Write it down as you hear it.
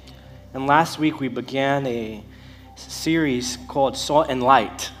And last week we began a series called Salt and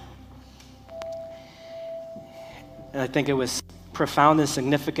Light. And I think it was profound and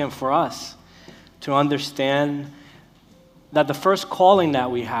significant for us to understand that the first calling that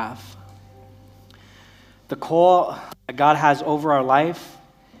we have, the call that God has over our life,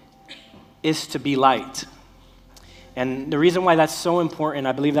 is to be light. And the reason why that's so important,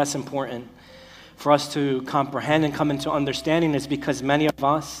 I believe that's important for us to comprehend and come into understanding, is because many of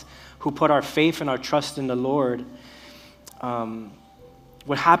us who put our faith and our trust in the Lord,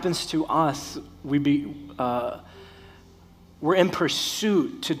 what happens to us, we're in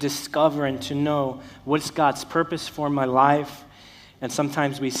pursuit to discover and to know what's God's purpose for my life. And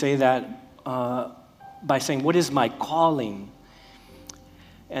sometimes we say that by saying, what is my calling?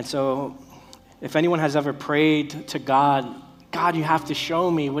 And so if anyone has ever prayed to God, God, you have to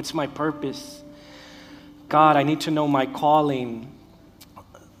show me what's my purpose. God, I need to know my calling.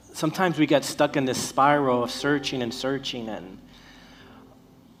 Sometimes we get stuck in this spiral of searching, and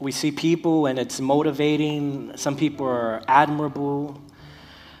we see people and it's motivating. Some people are admirable.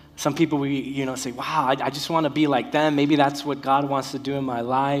 Some people we say, wow, I just want to be like them. Maybe that's what God wants to do in my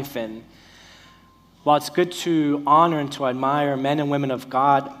life. And while it's good to honor and to admire men and women of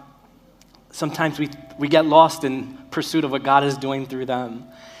God, sometimes we get lost in pursuit of what God is doing through them.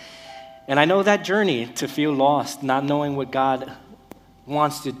 And I know that journey, to feel lost, not knowing what God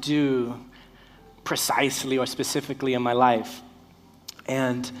wants to do precisely or specifically in my life.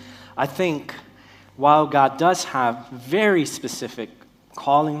 And I think while God does have very specific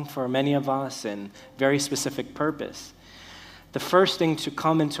calling for many of us and very specific purpose, the first thing to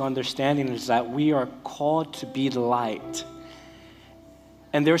come into understanding is that we are called to be the light.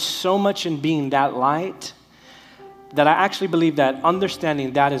 And there's so much in being that light that I actually believe that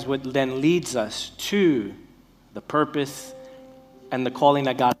understanding that is what then leads us to the purpose and the calling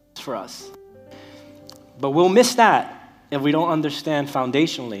that God has for us. But we'll miss that if we don't understand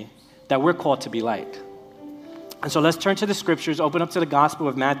foundationally that we're called to be light. And so let's turn to the scriptures, open up to the Gospel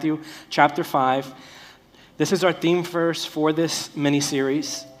of Matthew chapter 5. This is our theme verse for this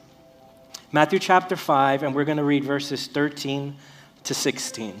mini-series. Matthew chapter 5, and we're going to read verses 13 to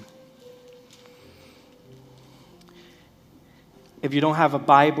 16. If you don't have a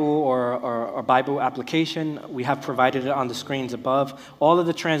Bible or a Bible application, we have provided it on the screens above. All of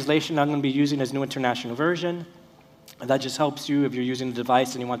the translation I'm going to be using is New International Version. And that just helps you if you're using the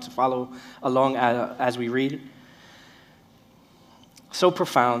device and you want to follow along as we read. So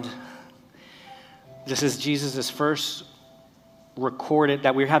profound. This is Jesus' first recorded,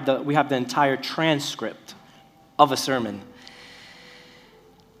 that we have the entire transcript of a sermon.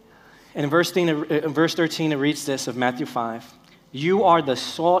 And in verse 13, it reads this of Matthew 5. You are the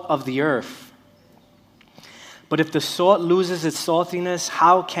salt of the earth. But if the salt loses its saltiness,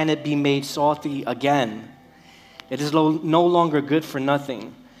 how can it be made salty again? It is no longer good for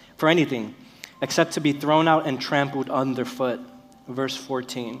anything, except to be thrown out and trampled underfoot. Verse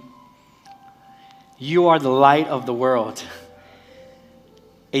 14. You are the light of the world.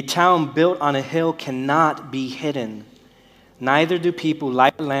 A town built on a hill cannot be hidden. Neither do people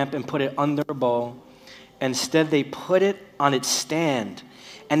light a lamp and put it under a bowl. Instead, they put it on its stand,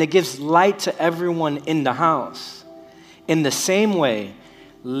 and it gives light to everyone in the house. In the same way,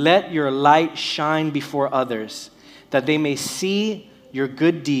 let your light shine before others, that they may see your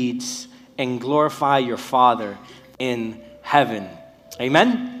good deeds and glorify your Father in heaven.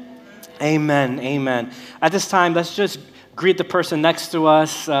 Amen? Amen. Amen. At this time, let's just greet the person next to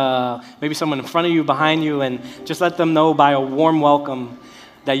us, maybe someone in front of you, behind you, and just let them know by a warm welcome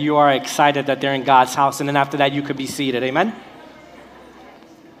that you are excited that they're in God's house. And then after that, you could be seated. Amen?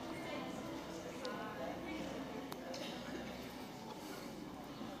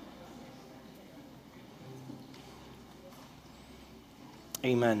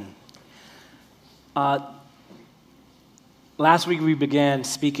 Amen. Last week we began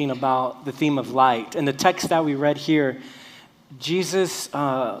speaking about the theme of light. And the text that we read here, Jesus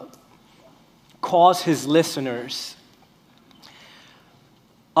calls his listeners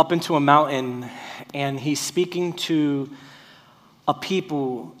up into a mountain, and he's speaking to a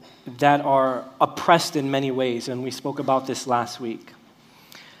people that are oppressed in many ways, and we spoke about this last week.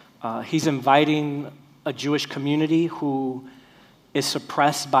 He's inviting a Jewish community who is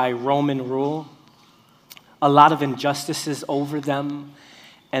suppressed by Roman rule, a lot of injustices over them,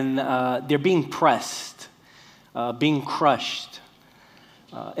 and they're being pressed, being crushed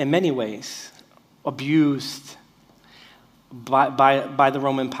in many ways, abused by the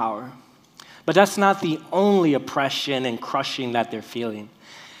Roman power. But that's not the only oppression and crushing that they're feeling.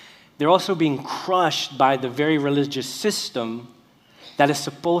 They're also being crushed by the very religious system that is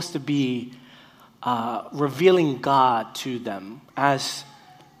supposed to be revealing God to them as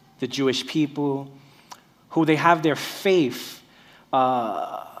the Jewish people, who they have their faith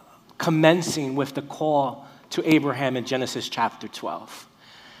commencing with the call to Abraham in Genesis chapter 12.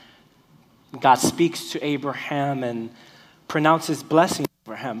 God speaks to Abraham and pronounces blessing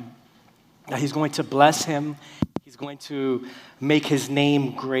over him, that he's going to bless him, he's going to make his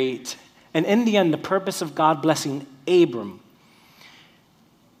name great. And in the end, the purpose of God blessing Abram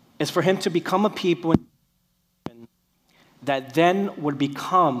is for him to become a people that then would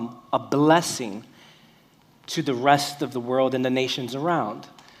become a blessing to the rest of the world and the nations around.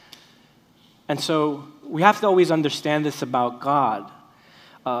 And so we have to always understand this about God,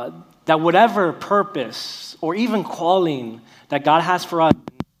 that whatever purpose or even calling that God has for us,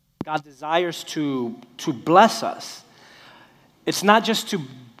 God desires to bless us. It's not just to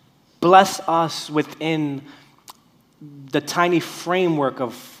bless us within the tiny framework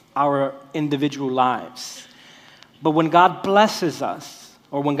of our individual lives. But when God blesses us,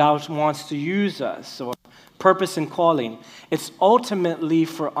 or when God wants to use us, or purpose and calling, it's ultimately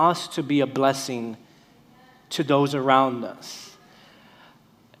for us to be a blessing to those around us.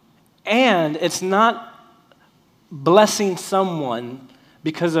 And it's not blessing someone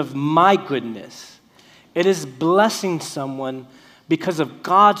because of my goodness. It is blessing someone because of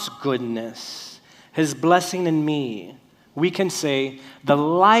God's goodness, his blessing in me. We can say, the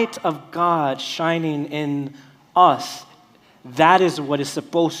light of God shining in us, that is what is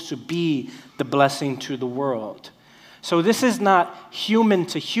supposed to be the blessing to the world. So this is not human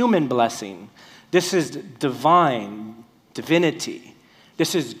to human blessing. This is divinity.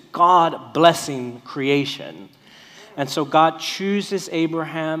 This is God blessing creation. And so God chooses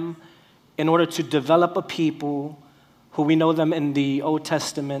Abraham in order to develop a people who we know them in the Old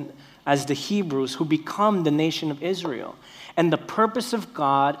Testament as the Hebrews, who become the nation of Israel. And the purpose of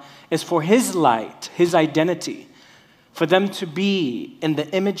God is for his light, his identity, for them to be in the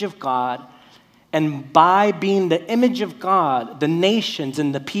image of God. And by being the image of God, the nations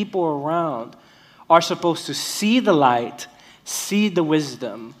and the people around are supposed to see the light, see the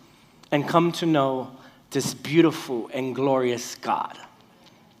wisdom, and come to know this beautiful and glorious God.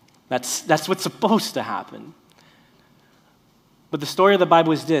 That's what's supposed to happen. But the story of the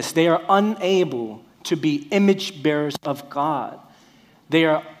Bible is this: they are unable to be image bearers of God. They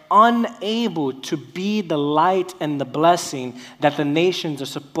are unable to be the light and the blessing that the nations are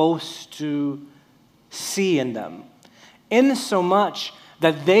supposed to see in them, insomuch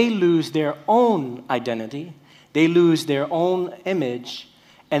that they lose their own identity, they lose their own image,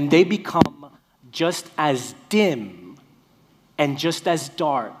 and they become just as dim and just as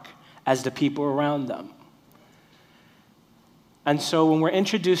dark as the people around them. And so when we're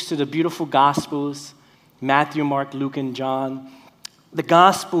introduced to the beautiful Gospels, Matthew, Mark, Luke, and John, the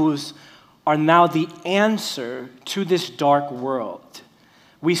Gospels are now the answer to this dark world.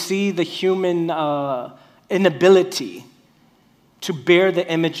 We see the human inability to bear the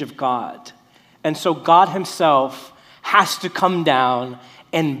image of God. And so God himself has to come down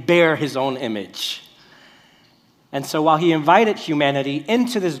and bear his own image. And so while he invited humanity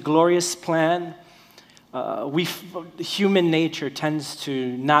into this glorious plan, human nature tends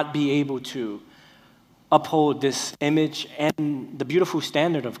to not be able to uphold this image and the beautiful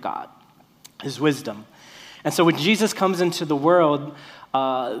standard of God, his wisdom. And so when Jesus comes into the world,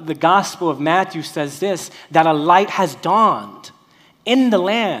 the Gospel of Matthew says this, that a light has dawned in the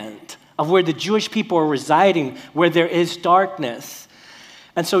land of where the Jewish people are residing, where there is darkness.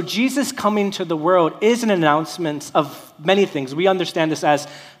 And so Jesus coming to the world is an announcement of many things. We understand this as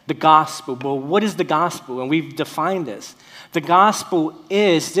the gospel. But what is the gospel? And we've defined this. The gospel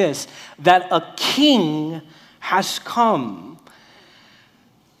is this, that a king has come.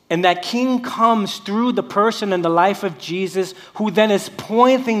 And that king comes through the person and the life of Jesus, who then is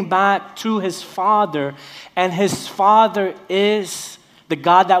pointing back to his Father. And his Father is the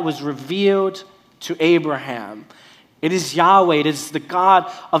God that was revealed to Abraham. It is Yahweh. It is the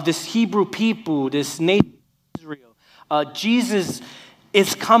God of this Hebrew people, this nation of Israel. Jesus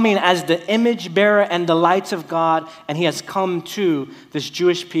is coming as the image bearer and the light of God, and he has come to this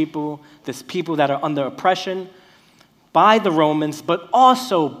Jewish people, this people that are under oppression by the Romans, but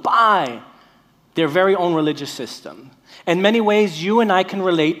also by their very own religious system. In many ways, you and I can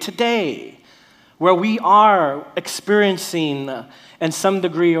relate today, where we are experiencing, in some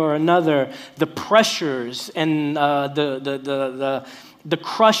degree or another, the pressures and the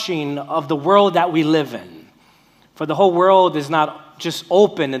crushing of the world that we live in. For the whole world is not just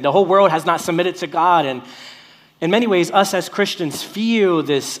open, and the whole world has not submitted to God. And In many ways, us as Christians feel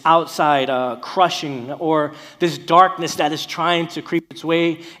this outside crushing or this darkness that is trying to creep its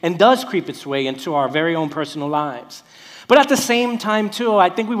way and does creep its way into our very own personal lives. But at the same time, too, I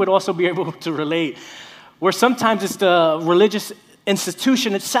think we would also be able to relate where sometimes it's the religious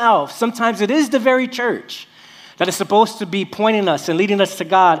institution itself. Sometimes it is the very church that is supposed to be pointing us and leading us to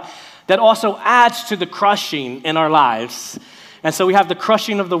God that also adds to the crushing in our lives. And so we have the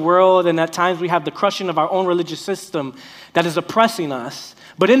crushing of the world, and at times we have the crushing of our own religious system that is oppressing us.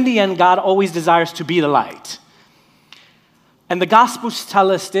 But in the end, God always desires to be the light. And the Gospels tell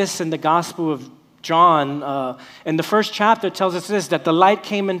us this in the Gospel of John. In the first chapter, it tells us this, that the light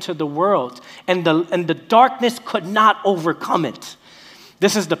came into the world, and the darkness could not overcome it.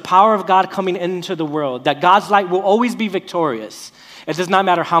 This is the power of God coming into the world, that God's light will always be victorious. It does not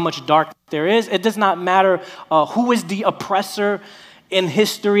matter how much darkness there is. It does not matter who is the oppressor in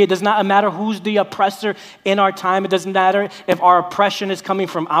history. It does not matter who's the oppressor in our time. It doesn't matter if our oppression is coming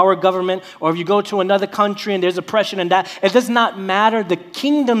from our government or if you go to another country and there's oppression in that. It does not matter the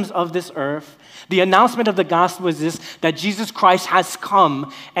kingdoms of this earth. The announcement of the gospel is this, that Jesus Christ has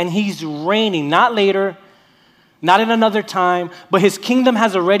come and he's reigning, not later, not in another time, but his kingdom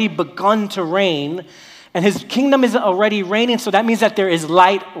has already begun to reign. And his kingdom is already reigning, so that means that there is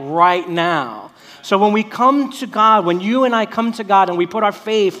light right now. So when we come to God, when you and I come to God and we put our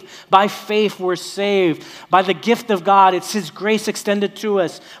faith, by faith we're saved. By the gift of God, it's his grace extended to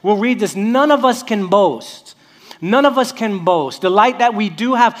us. We'll read this. None of us can boast. None of us can boast. The light that we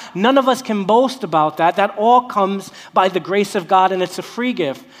do have, none of us can boast about that. That all comes by the grace of God, and it's a free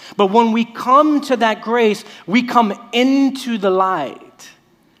gift. But when we come to that grace, we come into the light.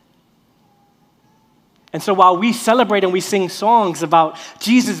 And so while we celebrate and we sing songs about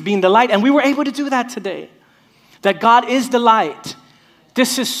Jesus being the light, and we were able to do that today, that God is the light,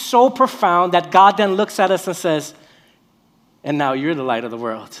 this is so profound that God then looks at us and says, and now you're the light of the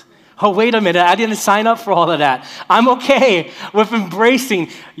world. Oh, wait a minute, I didn't sign up for all of that. I'm okay with embracing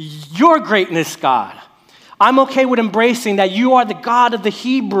your greatness, God. I'm okay with embracing that you are the God of the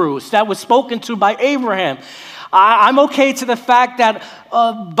Hebrews that was spoken to by Abraham. I'm okay to the fact that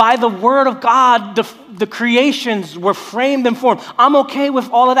by the word of God, the creations were framed and formed. I'm okay with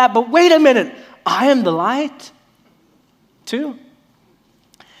all of that, but wait a minute. I am the light too.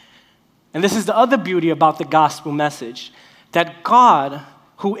 And this is the other beauty about the gospel message, that God,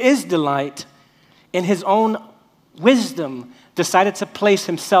 who is the light, in his own wisdom, decided to place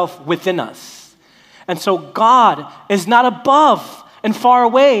himself within us. And so God is not above and far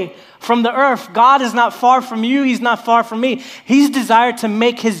away from the earth. God is not far from you. He's not far from me. He's desired to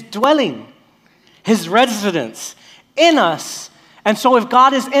make his dwelling, his residence in us. And so if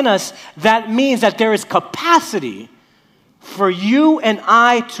God is in us, that means that there is capacity for you and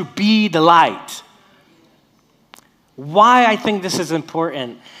I to be the light. Why I think this is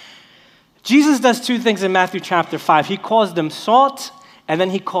important. Jesus does two things in Matthew chapter 5. He calls them salt, and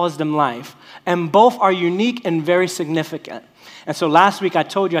then he calls them life. And both are unique and very significant. And so last week I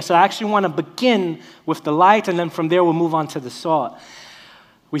told you, I said, I actually want to begin with the light, and then from there we'll move on to the salt.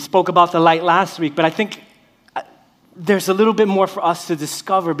 We spoke about the light last week, but I think there's a little bit more for us to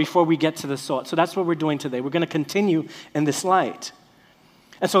discover before we get to the salt. So that's what we're doing today. We're going to continue in this light.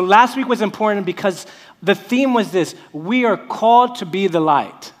 And so last week was important because the theme was this: we are called to be the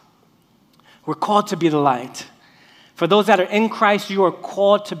light. We're called to be the light. For those that are in Christ, you are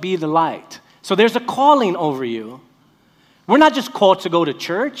called to be the light. So there's a calling over you. We're not just called to go to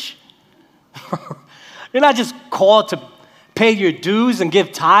church. You're not just called to pay your dues and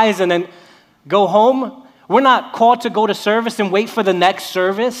give tithes and then go home. We're not called to go to service and wait for the next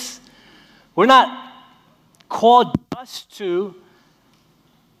service. We're not called just to.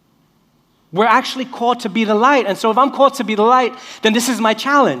 We're actually called to be the light. And so if I'm called to be the light, then this is my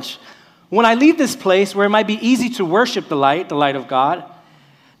challenge. When I leave this place where it might be easy to worship the light of God,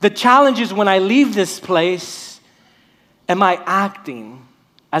 the challenge is when I leave this place, am I acting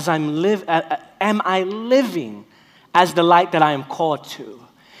as am I living as the light that I am called to?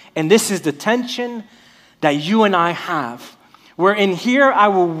 And this is the tension that you and I have. Where in here I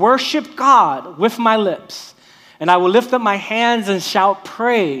will worship God with my lips, and I will lift up my hands and shout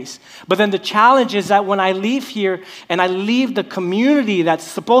praise. But then the challenge is that when I leave here and I leave the community that's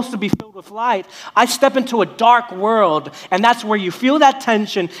supposed to be filled with light, I step into a dark world, and that's where you feel that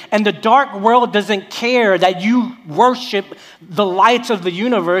tension, and the dark world doesn't care that you worship the light of the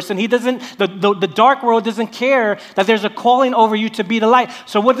universe, and the dark world doesn't care that there's a calling over you to be the light.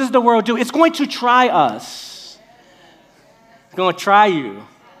 So what does the world do? It's going to try us. It's going to try you.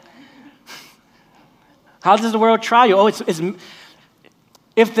 How does the world try you?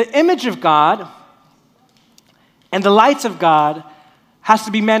 If the image of God and the lights of God has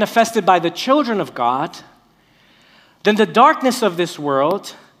to be manifested by the children of God, then the darkness of this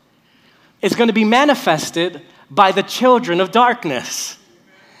world is going to be manifested by the children of darkness.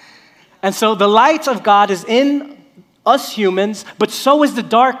 And so the light of God is in us humans, but so is the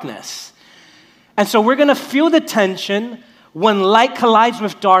darkness. And so we're going to feel the tension when light collides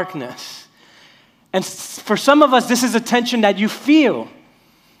with darkness. And for some of us, this is a tension that you feel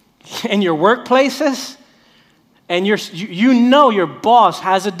in your workplaces, and you know your boss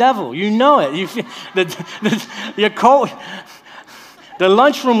has a devil. You know it. You feel the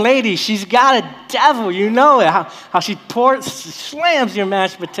lunchroom lady, she's got a devil. You know it. How she slams your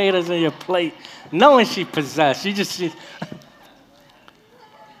mashed potatoes on your plate, knowing she's possessed.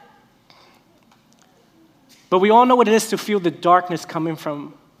 But we all know what it is to feel the darkness coming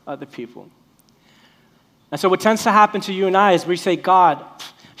from other people. And so what tends to happen to you and I is we say, God,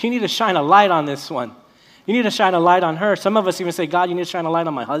 you need to shine a light on this one. You need to shine a light on her. Some of us even say, God, you need to shine a light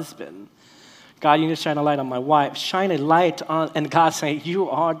on my husband. God, you need to shine a light on my wife. Shine a light on, and God's saying, you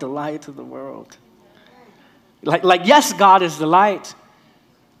are the light of the world. Like yes, God is the light.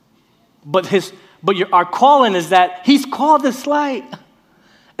 But our calling is that he's called this light.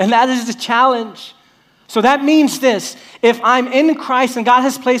 And that is the challenge. So that means this: if I'm in Christ and God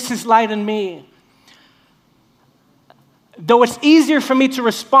has placed his light in me, though it's easier for me to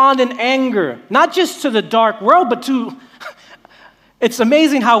respond in anger, not just to the dark world, but it's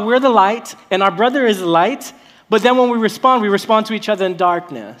amazing how we're the light and our brother is the light, but then when we respond to each other in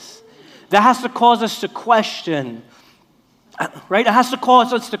darkness. That has to cause us to question, right? It has to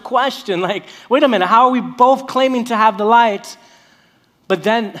cause us to question, like, wait a minute, how are we both claiming to have the light, but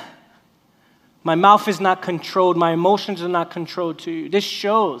then my mouth is not controlled, my emotions are not controlled too. This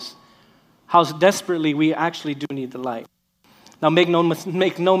shows how desperately we actually do need the light. Now, make no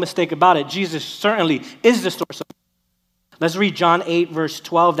mistake about it, Jesus certainly is the source of light. Let's read John 8, verse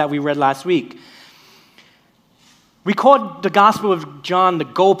 12 that we read last week. We call the Gospel of John the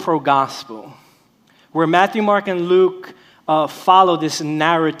GoPro Gospel, where Matthew, Mark, and Luke follow this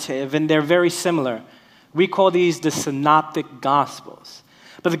narrative, and they're very similar. We call these the Synoptic Gospels.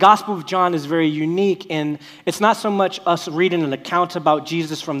 But the Gospel of John is very unique, and it's not so much us reading an account about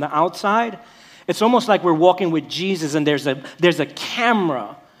Jesus from the outside. It's almost like we're walking with Jesus, and there's a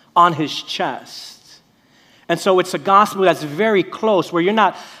camera on his chest. And so it's a gospel that's very close, where you're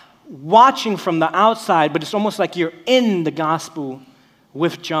not watching from the outside, but it's almost like you're in the gospel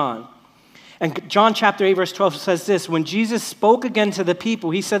with John. And John chapter 8, verse 12 says this: when Jesus spoke again to the people,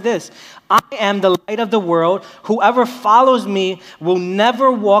 he said this, I am the light of the world. Whoever follows me will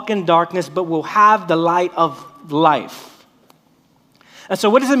never walk in darkness, but will have the light of life. And so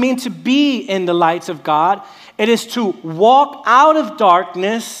what does it mean to be in the lights of God? It is to walk out of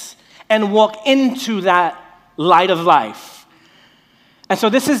darkness and walk into that light of life. And so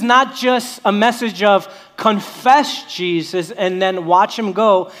this is not just a message of confess Jesus and then watch him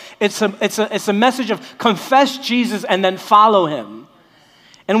go. It's a message of confess Jesus and then follow him.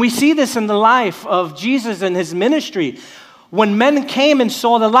 And we see this in the life of Jesus and his ministry. When men came and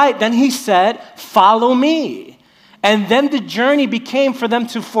saw the light, then he said, follow me. And then the journey became for them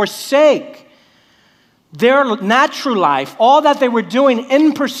to forsake their natural life, all that they were doing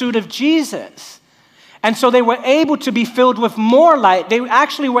in pursuit of Jesus. And so they were able to be filled with more light. They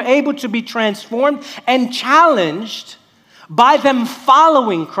actually were able to be transformed and challenged by them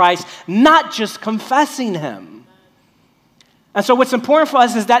following Christ, not just confessing him. And so what's important for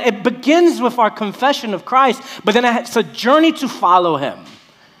us is that it begins with our confession of Christ, but then it's a journey to follow him.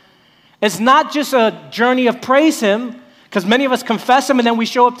 It's not just a journey of praise him, because many of us confess him and then we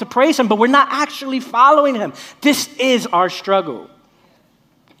show up to praise him, but we're not actually following him. This is our struggle.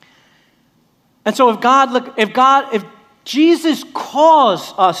 And so if Jesus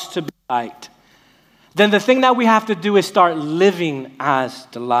calls us to be light, then the thing that we have to do is start living as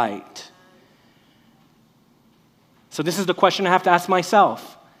the light. So this is the question I have to ask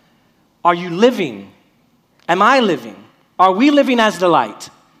myself. Are you living? Am I living? Are we living as the light?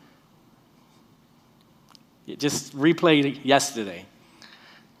 You just replayed yesterday.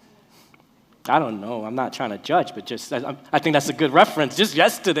 I don't know. I'm not trying to judge, but I think that's a good reference. Just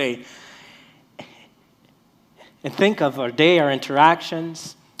yesterday. And think of our day, our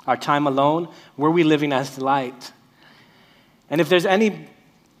interactions, our time alone. Were we living as the light? And if there's any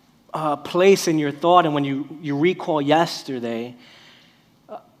place in your thought, and when you recall yesterday,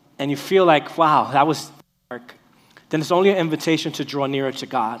 and you feel like, wow, that was dark, then it's only an invitation to draw nearer to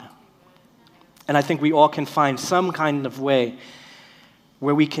God. And I think we all can find some kind of way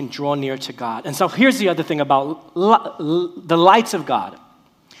where we can draw near to God. And so here's the other thing about the lights of God.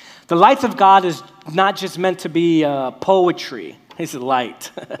 The light of God is not just meant to be poetry. It's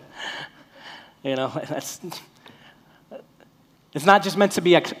light. It's not just meant to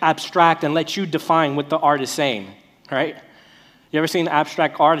be abstract and let you define what the art is saying, right? You ever seen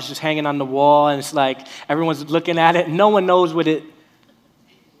abstract art? It's just hanging on the wall, and it's like everyone's looking at it. No one knows what it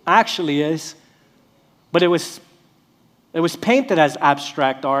actually is, but it was painted as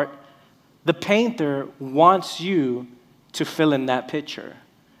abstract art. The painter wants you to fill in that picture.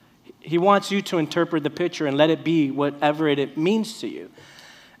 He wants you to interpret the picture and let it be whatever it means to you.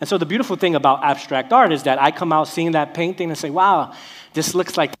 And so the beautiful thing about abstract art is that I come out seeing that painting and say, wow, this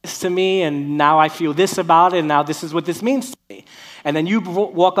looks like this to me, and now I feel this about it, and now this is what this means to me. And then you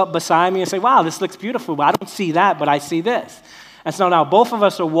walk up beside me and say, wow, this looks beautiful, but I don't see that, but I see this. And so now both of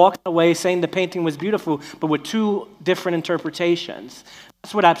us are walking away saying the painting was beautiful, but with two different interpretations.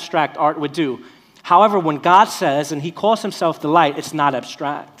 That's what abstract art would do. However, when God says, and he calls himself the light, it's not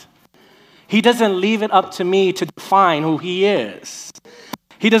abstract. He doesn't leave it up to me to define who he is.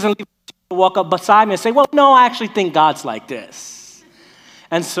 He doesn't leave it to walk up beside me and say, well, no, I actually think God's like this.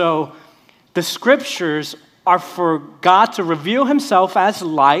 And so the scriptures are for God to reveal himself as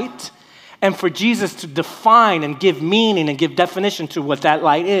light and for Jesus to define and give meaning and give definition to what that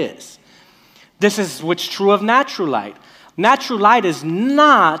light is. This is what's true of natural light. Natural light is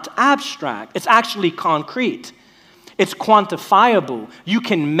not abstract. It's actually concrete. It's quantifiable. You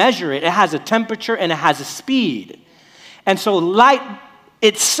can measure it. It has a temperature and it has a speed. And so light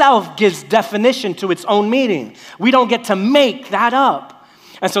itself gives definition to its own meaning. We don't get to make that up.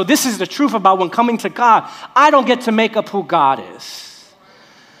 And so this is the truth about when coming to God. I don't get to make up who God is.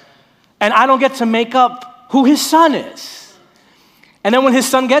 And I don't get to make up who his son is. And then when his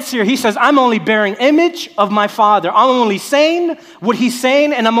son gets here, he says, I'm only bearing image of my Father. I'm only saying what he's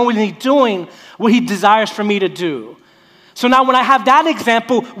saying, and I'm only doing what he desires for me to do. So now when I have that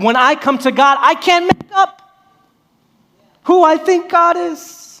example, when I come to God, I can't make up who I think God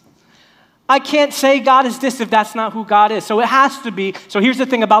is. I can't say God is this if that's not who God is. So it has to be. So here's the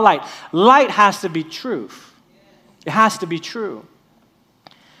thing about light. Light has to be truth. It has to be true.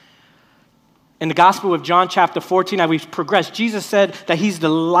 In the Gospel of John chapter 14, as we've progressed, Jesus said that he's the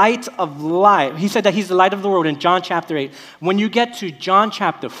light of life. He said that he's the light of the world in John chapter 8. When you get to John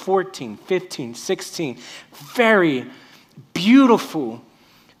chapter 14, 15, 16, very beautiful,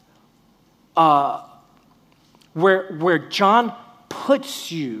 where John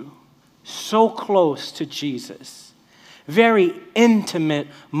puts you so close to Jesus. Very intimate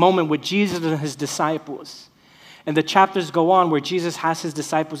moment with Jesus and his disciples. And the chapters go on where Jesus has his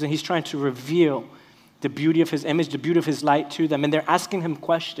disciples and he's trying to reveal the beauty of his image, the beauty of his light to them. And they're asking him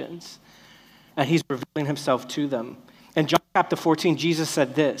questions. And he's revealing himself to them. In John chapter 14, Jesus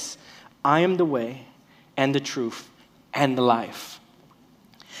said this, I am the way and the truth and the life.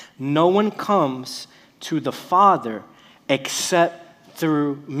 No one comes to the Father except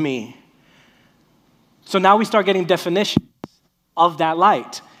through me. So now we start getting definitions of that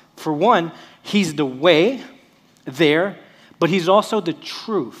light. For one, he's the way there, but he's also the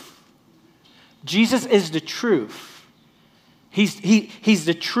truth. Jesus is the truth. He's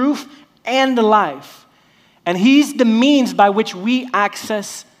the truth and the life. And he's the means by which we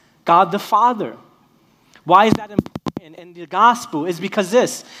access God the Father. Why is that important in the gospel? Is because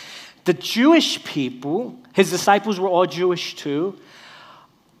the Jewish people, his disciples were all Jewish too,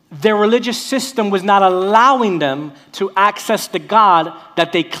 their religious system was not allowing them to access the God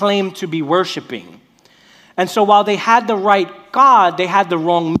that they claimed to be worshiping. And so while they had the right God, they had the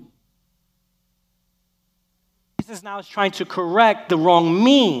wrong. Jesus now is trying to correct the wrong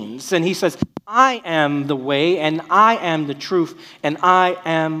means. And he says, I am the way, and I am the truth, and I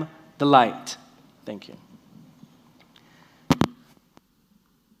am the light. Thank you.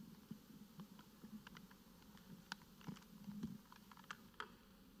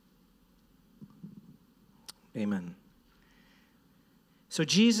 Amen. So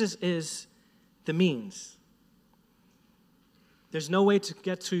Jesus is the means. There's no way to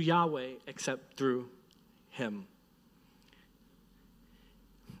get to Yahweh except through him.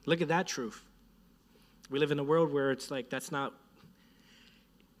 Look at that truth. We live in a world where it's like that's not,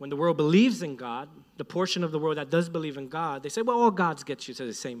 when the world believes in God, the portion of the world that does believe in God, they say, well, all gods get you to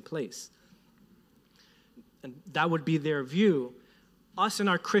the same place. And that would be their view. Us in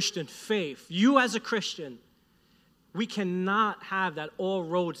our Christian faith, you as a Christian, we cannot have that all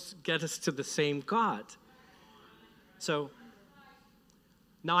roads get us to the same God. So,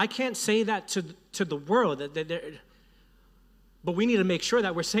 now I can't say that to the world, but we need to make sure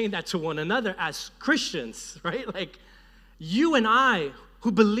that we're saying that to one another as Christians, right? Like, you and I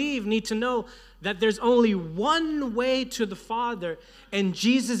who believe need to know that there's only one way to the Father, and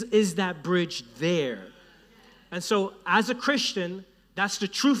Jesus is that bridge there. And so as a Christian, that's the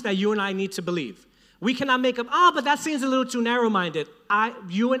truth that you and I need to believe. We cannot make up, but that seems a little too narrow-minded.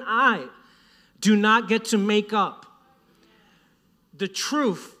 You and I do not get to make up the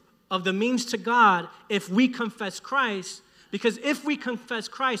truth of the means to God if we confess Christ, because if we confess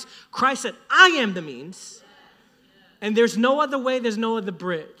Christ, Christ said, I am the means, and there's no other way, there's no other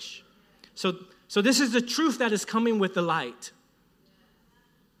bridge. So this is the truth that is coming with the light.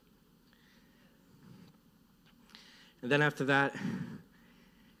 And then after that,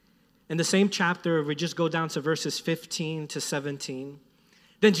 in the same chapter, we just go down to verses 15 to 17.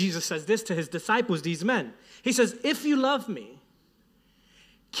 Then Jesus says this to his disciples, these men. He says, if you love me,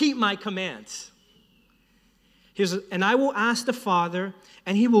 keep my commands. He says, and I will ask the Father,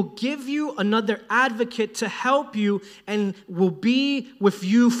 and he will give you another advocate to help you and will be with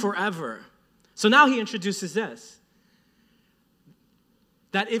you forever. So now he introduces this.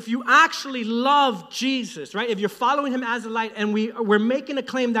 That if you actually love Jesus, right? If you're following him as a light and we're making a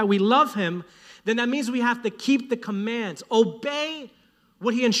claim that we love him, then that means we have to keep the commands. Obey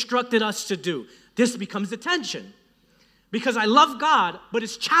what he instructed us to do. This becomes the tension. Because I love God, but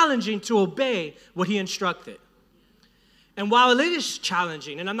it's challenging to obey what he instructed. And while it is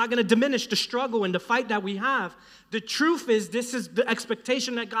challenging, and I'm not going to diminish the struggle and the fight that we have, the truth is this is the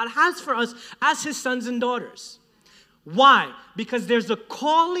expectation that God has for us as his sons and daughters. Why? Because there's a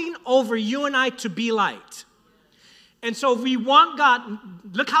calling over you and I to be light. And so if we want God,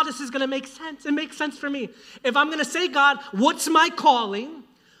 look how this is going to make sense. It makes sense for me. If I'm going to say, God, what's my calling?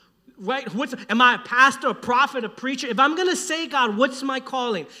 Right? Am I a pastor, a prophet, a preacher? If I'm going to say, God, what's my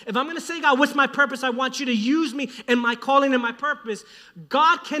calling? If I'm going to say, God, what's my purpose? I want you to use me in my calling and my purpose.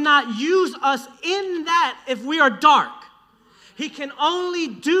 God cannot use us in that if we are dark. He can only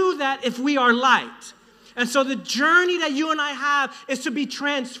do that if we are light. And so the journey that you and I have is to be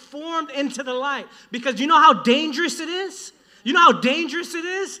transformed into the light. Because you know how dangerous it is? You know how dangerous it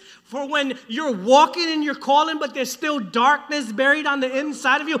is for when you're walking in your calling, but there's still darkness buried on the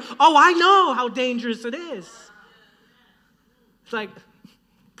inside of you? Oh, I know how dangerous it is. It's like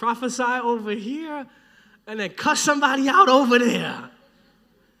prophesy over here and then cuss somebody out over there.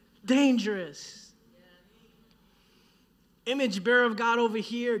 Dangerous. Image bearer of God over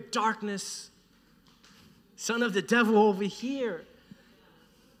here, darkness. Son of the devil over here.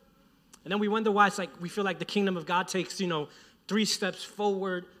 And then we wonder why it's like we feel like the kingdom of God takes, 3 steps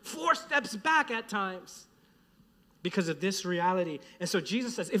forward, 4 steps back at times because of this reality. And so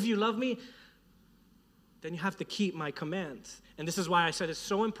Jesus says, if you love me, then you have to keep my commands. And this is why I said it's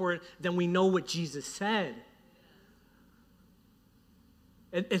so important that we know what Jesus said.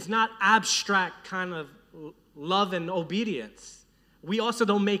 It's not abstract kind of love and obedience. We also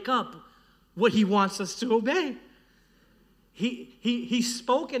don't make up what he wants us to obey. He's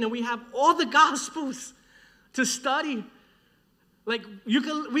spoken, and we have all the Gospels to study. Like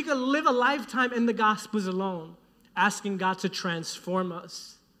we could live a lifetime in the Gospels alone, asking God to transform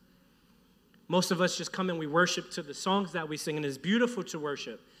us. Most of us just come and we worship to the songs that we sing, and it's beautiful to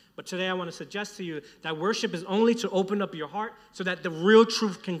worship. But today I want to suggest to you that worship is only to open up your heart so that the real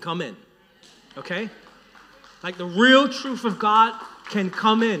truth can come in. Okay? Like the real truth of God can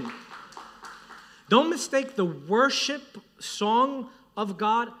come in. Don't mistake the worship song of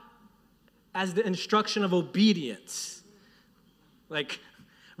God as the instruction of obedience. Like,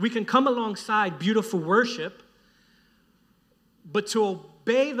 we can come alongside beautiful worship, but to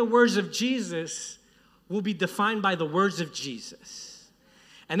obey the words of Jesus will be defined by the words of Jesus.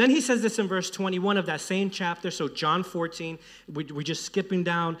 And then he says this in verse 21 of that same chapter, so John 14. We're just skipping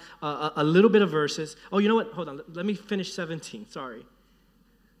down a little bit of verses. Oh, you know what? Hold on. Let me finish 17. Sorry.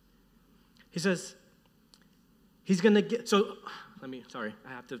 He says, he's going to get, I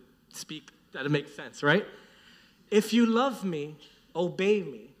have to speak that it makes sense, right? If you love me, obey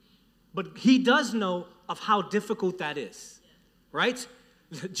me. But he does know of how difficult that is, right?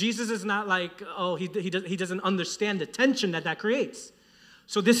 Jesus is not like, he doesn't understand the tension that creates.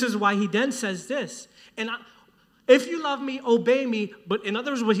 So this is why he then says this. If you love me, obey me. But in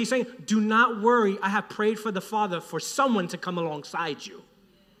other words, what he's saying, do not worry. I have prayed for the Father for someone to come alongside you.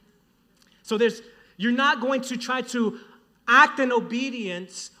 So you're not going to try to act in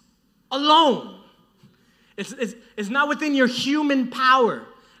obedience alone. It's not within your human power.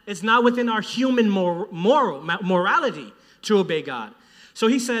 It's not within our human morality to obey God. So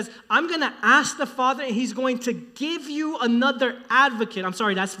he says, I'm going to ask the Father, and he's going to give you another advocate. I'm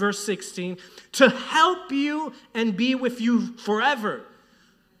sorry, that's verse 16. To help you and be with you forever.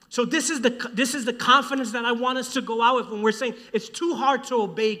 So this is the confidence that I want us to go out with when we're saying it's too hard to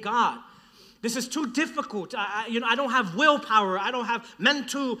obey God. This is too difficult. I don't have willpower. I don't have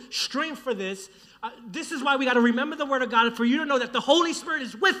mental strength for this. This is why we got to remember the word of God, for you to know that the Holy Spirit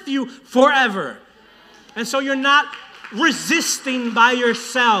is with you forever. And so you're not resisting by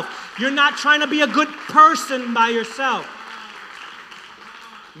yourself. You're not trying to be a good person by yourself.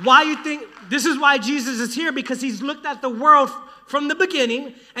 Why you think this is why Jesus is here? Because he's looked at the world from the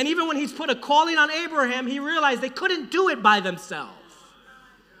beginning, and even when he's put a calling on Abraham, he realized they couldn't do it by themselves.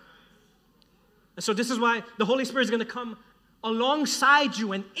 And so this is why the Holy Spirit is going to come alongside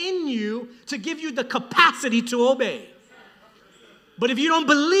you and in you to give you the capacity to obey. But if you don't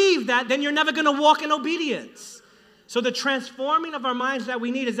believe that, then you're never going to walk in obedience. So the transforming of our minds that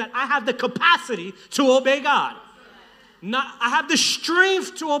we need is that I have the capacity to obey God. I have the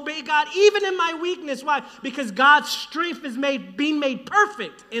strength to obey God even in my weakness. Why? Because God's strength is being made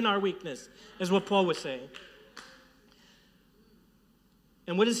perfect in our weakness, is what Paul was saying.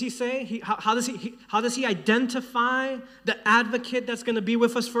 And what does he say? How does he identify the advocate that's going to be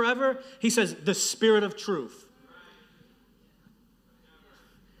with us forever? He says, the Spirit of truth.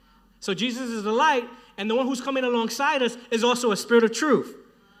 So Jesus is the light, and the one who's coming alongside us is also a Spirit of truth.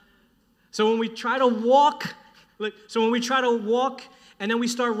 So when we try to walk and then we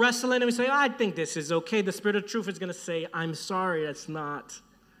start wrestling and we say, I think this is okay, the Spirit of truth is going to say, I'm sorry, that's not.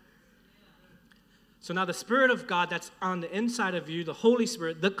 So now the Spirit of God that's on the inside of you, the Holy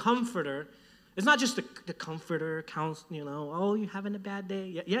Spirit, the Comforter, it's not just the Comforter, oh, you're having a bad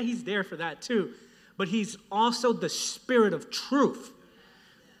day. Yeah, he's there for that too. But he's also the Spirit of truth.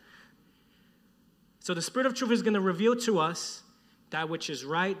 So the Spirit of truth is going to reveal to us that which is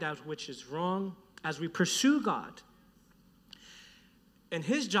right, that which is wrong, as we pursue God. And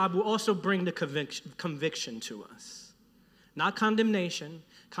his job will also bring the conviction to us. Not condemnation.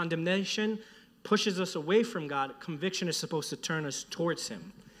 Condemnation pushes us away from God. Conviction is supposed to turn us towards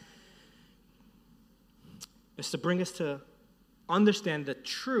him. It's to bring us to understand the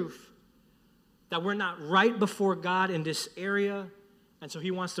truth that we're not right before God in this area, and so he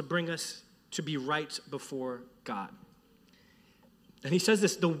wants to bring us to be right before God. And he says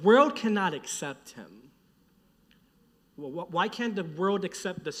this, the world cannot accept him. Well, why can't the world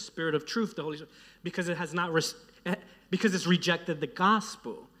accept the Spirit of truth, the Holy Spirit? Because because it's rejected the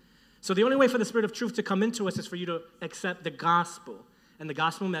gospel. So the only way for the Spirit of truth to come into us is for you to accept the gospel. And the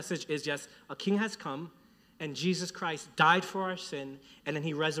gospel message is, yes, a king has come, and Jesus Christ died for our sin, and then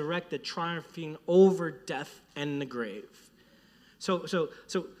he resurrected, triumphing over death and the grave. So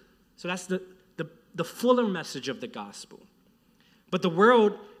that's the fuller message of the gospel. But the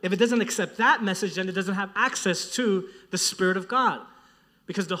world, if it doesn't accept that message, then it doesn't have access to the Spirit of God.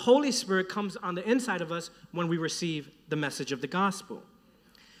 Because the Holy Spirit comes on the inside of us when we receive the message of the gospel.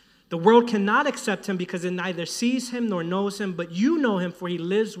 The world cannot accept him because it neither sees him nor knows him, but you know him, for he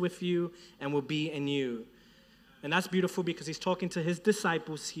lives with you and will be in you. And that's beautiful because he's talking to his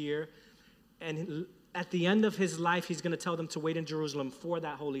disciples here. And at the end of his life, he's going to tell them to wait in Jerusalem for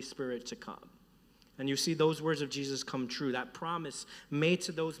that Holy Spirit to come. And you see those words of Jesus come true. That promise made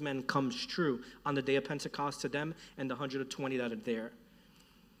to those men comes true on the day of Pentecost to them and the 120 that are there.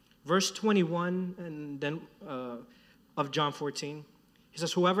 Verse 21 and then of John 14, he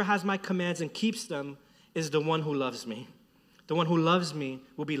says, whoever has my commands and keeps them is the one who loves me. The one who loves me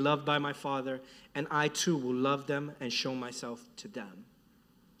will be loved by my Father, and I too will love them and show myself to them.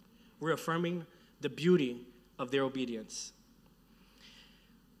 We're affirming the beauty of their obedience.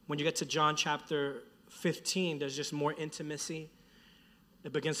 When you get to John chapter 15, there's just more intimacy.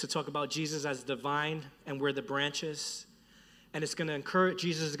 It begins to talk about Jesus as the vine and we're the branches. And Jesus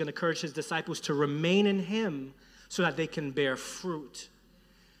is going to encourage his disciples to remain in him so that they can bear fruit.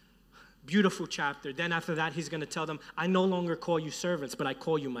 Beautiful chapter. Then after that, he's going to tell them, I no longer call you servants, but I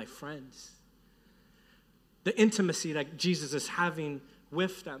call you my friends. The intimacy that Jesus is having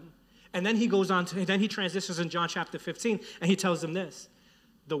with them. And then he transitions in John chapter 15, and he tells them this.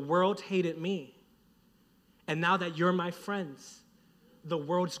 The world hated me. And now that you're my friends, the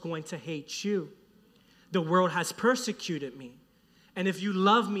world's going to hate you. The world has persecuted me. And if you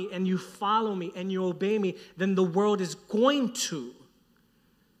love me and you follow me and you obey me, then the world is going to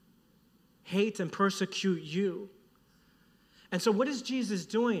hate and persecute you. And so what is Jesus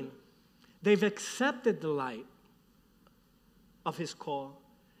doing? They've accepted the light of his call.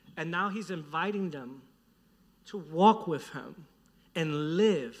 And now he's inviting them to walk with him and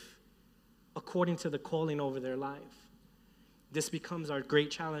live according to the calling over their life. This becomes our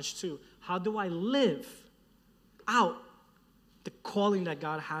great challenge too. How do I live out the calling that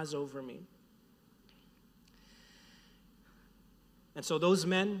God has over me? And so those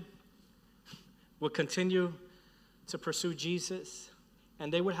men would continue to pursue Jesus,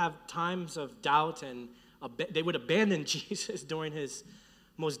 and they would have times of doubt, and they would abandon Jesus during his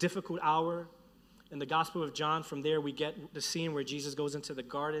most difficult hour. In the Gospel of John, from there we get the scene where Jesus goes into the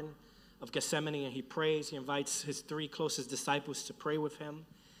Garden of Gethsemane and he prays. He invites his 3 closest disciples to pray with him,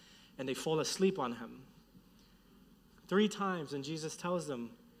 and they fall asleep on him 3 times, and Jesus tells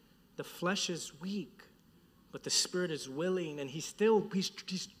them, the flesh is weak, but the spirit is willing. And he's still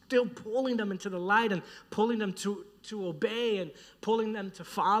pulling them into the light and pulling them to obey and pulling them to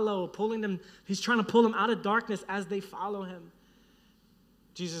follow, he's trying to pull them out of darkness as they follow him.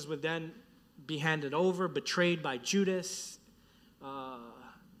 Jesus would then be handed over, betrayed by Judas.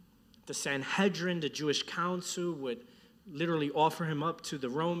 The Sanhedrin, the Jewish council, would literally offer him up to the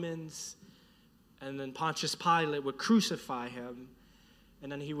Romans. And then Pontius Pilate would crucify him.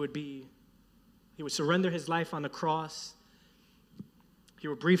 And then he would surrender his life on the cross. He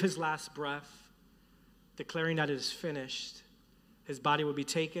would breathe his last breath, declaring that it is finished. His body would be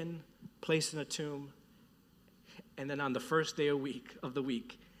taken, placed in a tomb, and then on the first day of the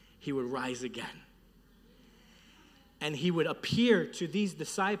week, he would rise again. And he would appear to these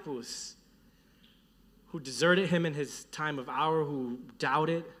disciples who deserted him in his time of hour, who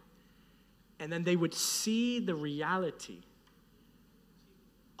doubted, and then they would see the reality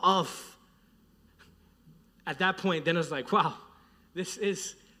of, at that point, then it was like, wow, this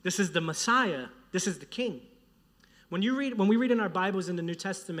is the Messiah. This is the King. When we read in our Bibles in the New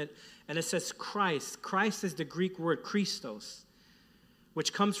Testament, and it says Christ is the Greek word Christos,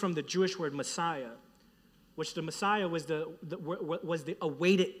 which comes from the Jewish word Messiah, which the Messiah was the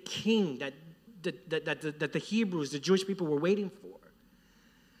awaited king that the Hebrews, the Jewish people, were waiting for.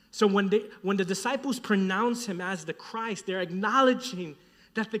 So when the disciples pronounce him as the Christ, they're acknowledging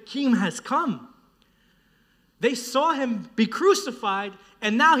that the king has come. They saw him be crucified,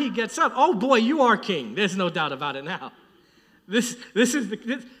 and now he gets up. Oh boy, you are king. There's no doubt about it now.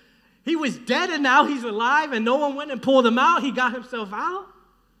 He was dead, and now he's alive, and no one went and pulled him out. He got himself out.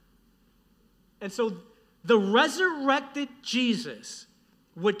 And so the resurrected Jesus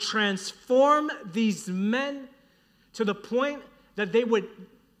would transform these men to the point that they would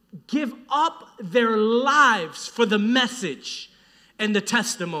give up their lives for the message and the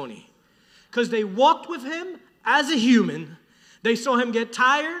testimony. Because they walked with him as a human. They saw him get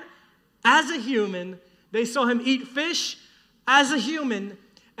tired as a human. They saw him eat fish as a human.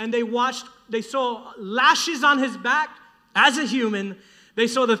 And they saw lashes on his back as a human. They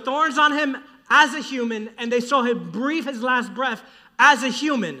saw the thorns on him as a human. And they saw him breathe his last breath as a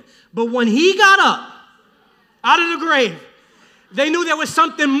human. But when he got up out of the grave, they knew there was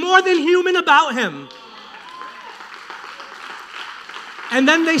something more than human about him. And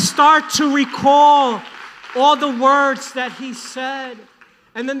then they start to recall all the words that he said.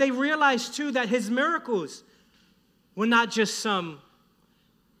 And then they realized, too, that his miracles were not just some.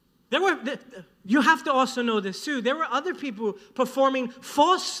 You have to also know this, too. There were other people performing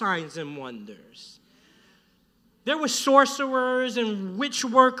false signs and wonders. There were sorcerers and witch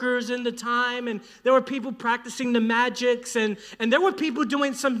workers in the time, and there were people practicing the magics, and there were people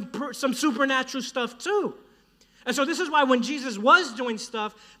doing some supernatural stuff, too. And so this is why when Jesus was doing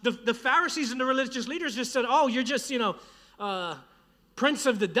stuff, the Pharisees and the religious leaders just said, oh, you're just, prince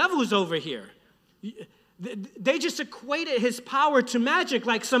of the devils over here. They just equated his power to magic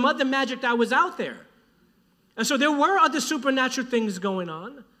like some other magic that was out there. And so there were other supernatural things going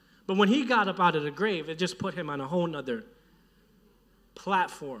on. But when he got up out of the grave, it just put him on a whole nother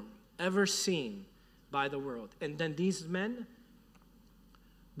platform ever seen by the world. And then these men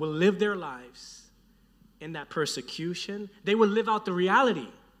will live their lives in that persecution. They will live out the reality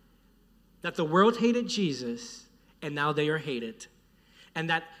that the world hated Jesus, and now they are hated. And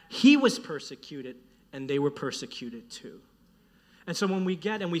that he was persecuted, and they were persecuted too. And so when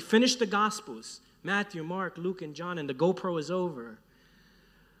we finish the Gospels, Matthew, Mark, Luke, and John, and the GoPro is over,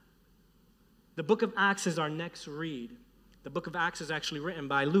 the book of Acts is our next read. The book of Acts is actually written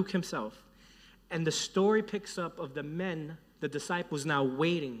by Luke himself. And the story picks up of the men, the disciples, now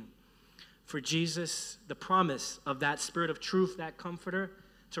waiting for Jesus, the promise of that Spirit of truth, that comforter,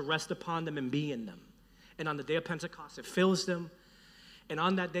 to rest upon them and be in them. And on the day of Pentecost, it fills them. And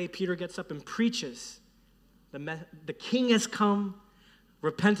on that day, Peter gets up and preaches. The King has come,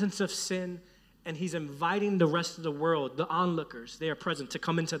 repentance of sin, and he's inviting the rest of the world, the onlookers, they are present, to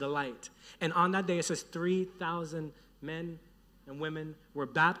come into the light. And on that day, it says 3,000 men and women were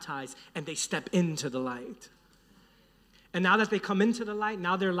baptized, and they step into the light. And now that they come into the light,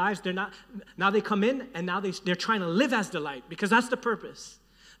 now their lives, now they come in, and now they're trying to live as the light, because that's the purpose.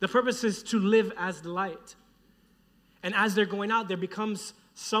 The purpose is to live as the light. And as they're going out, there becomes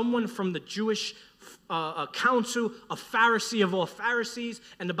someone from the Jewish council, a Pharisee of all Pharisees.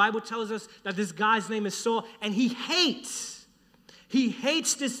 And the Bible tells us that this guy's name is Saul, and he hates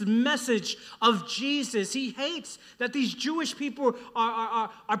this message of Jesus. He hates that these Jewish people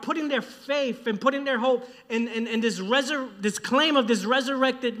are putting their faith and putting their hope in this claim of this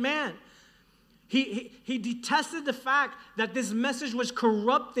resurrected man. He detested the fact that this message was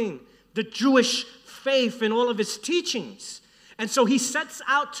corrupting the Jewish faith and all of its teachings. And so he sets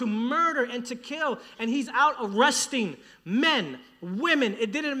out to murder and to kill, and he's out arresting men, women.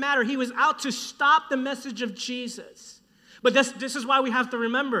 It didn't matter. He was out to stop the message of Jesus. But this is why we have to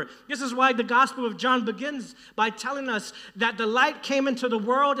remember. This is why the Gospel of John begins by telling us that the light came into the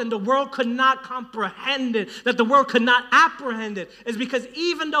world and the world could not comprehend it, that the world could not apprehend it. It's because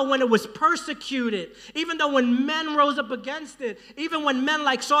even though when it was persecuted, even though when men rose up against it, even when men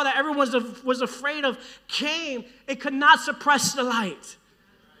like saw that everyone was afraid of came, it could not suppress the light.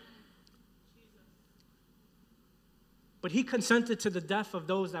 But he consented to the death of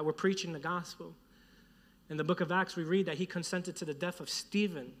those that were preaching the gospel. In the book of Acts, we read that he consented to the death of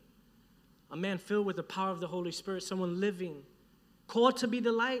Stephen, a man filled with the power of the Holy Spirit, someone living, called to be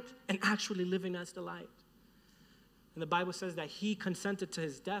the light, and actually living as the light. And the Bible says that he consented to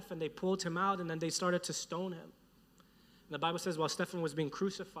his death, and they pulled him out, and then they started to stone him. And the Bible says while Stephen was being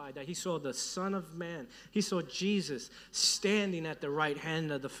crucified, that he saw the Son of Man, he saw Jesus standing at the right hand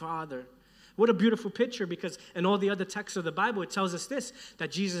of the Father. What a beautiful picture, because in all the other texts of the Bible, it tells us this,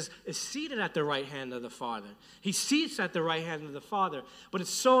 that Jesus is seated at the right hand of the Father. He seats at the right hand of the Father. But it's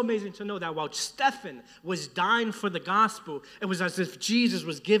so amazing to know that while Stephen was dying for the gospel, it was as if Jesus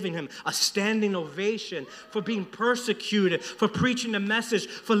was giving him a standing ovation for being persecuted, for preaching the message,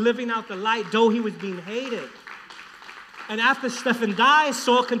 for living out the light, though he was being hated. And after Stephen dies,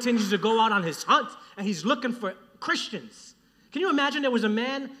 Saul continues to go out on his hunt, and he's looking for Christians. Can you imagine there was a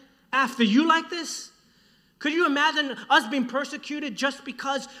man after you like this? Could you imagine us being persecuted just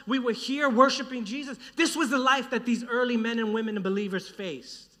because we were here worshiping Jesus? This was the life that these early men and women and believers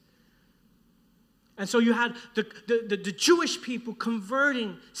faced. And so you had the Jewish people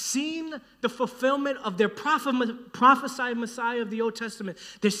converting, seeing the fulfillment of their prophesied Messiah of the Old Testament.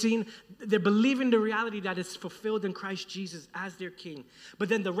 They're believing the reality that is fulfilled in Christ Jesus as their king. But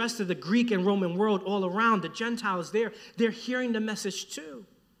then the rest of the Greek and Roman world all around, the Gentiles, they're hearing the message too.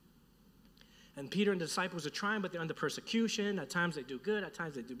 And Peter and the disciples are trying, but they're under persecution. At times they do good, at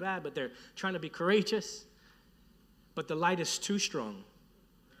times they do bad, but they're trying to be courageous. But the light is too strong.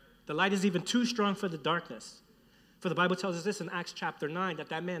 The light is even too strong for the darkness. For the Bible tells us this in Acts chapter 9,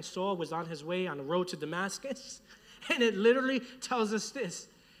 that man Saul was on his way on the road to Damascus. And it literally tells us this,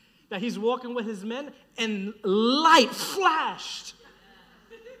 that he's walking with his men and light flashed.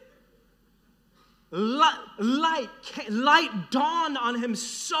 Light dawned on him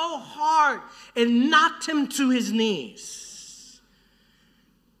so hard and knocked him to his knees.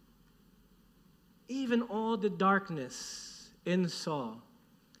 Even all the darkness in Saul,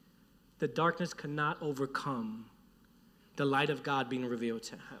 the darkness could not overcome the light of God being revealed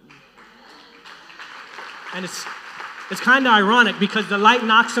to him. And it's kind of ironic because the light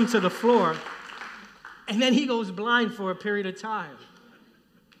knocks him to the floor and then he goes blind for a period of time.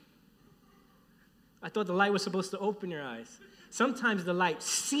 I thought the light was supposed to open your eyes. Sometimes the light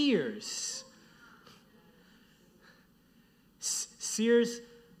sears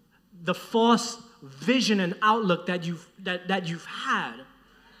the false vision and outlook that you've had.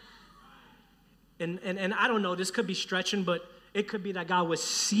 And I don't know, this could be stretching, but it could be that God was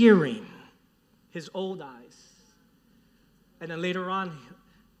searing his old eyes. And then later on,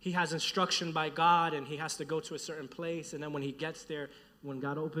 he has instruction by God, and he has to go to a certain place. And then when he gets there, when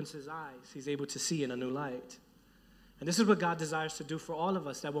God opens his eyes, he's able to see in a new light. And this is what God desires to do for all of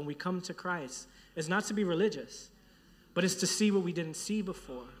us, that when we come to Christ, it's not to be religious, but it's to see what we didn't see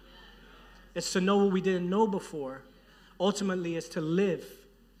before. It's to know what we didn't know before. Ultimately, it's to live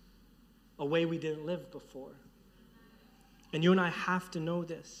a way we didn't live before. And you and I have to know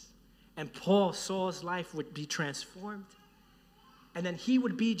this. And Saul's life would be transformed. And then he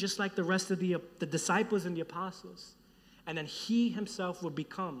would be just like the rest of the disciples and the apostles. And then he himself would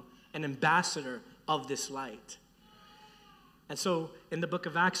become an ambassador of this light. And so in the book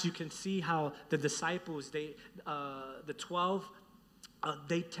of Acts, you can see how the disciples, the 12,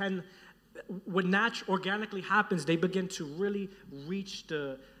 what organically happens, they begin to really reach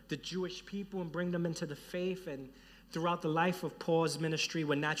the Jewish people and bring them into the faith. And throughout the life of Paul's ministry,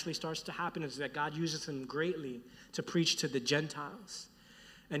 what naturally starts to happen is that God uses him greatly to preach to the Gentiles.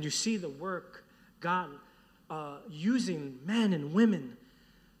 And you see the work, God using men and women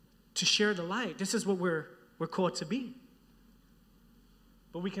to share the light. This is what we're we're called to be.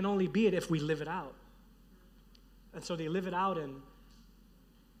 But we can only be it if we live it out. And so they live it out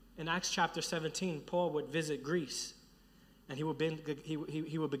in Acts chapter 17. Paul would visit Greece, and he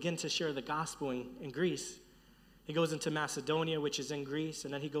would begin to share the gospel in Greece. He goes into Macedonia, which is in Greece,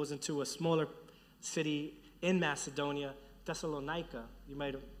 and then he goes into a smaller city in Macedonia, Thessalonica. You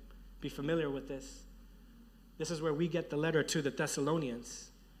might be familiar with this. This is where we get the letter to the Thessalonians.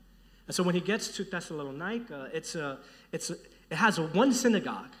 And so when he gets to Thessalonica, it has one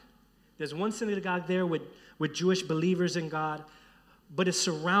synagogue. There's one synagogue there with Jewish believers in God, but it's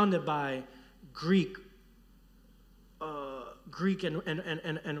surrounded by Greek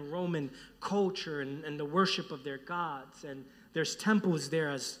and Roman culture and the worship of their gods. And there's temples there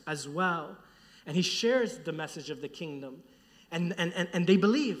as well. And he shares the message of the kingdom. And they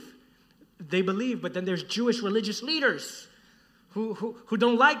believe. They believe, but then there's Jewish religious leaders who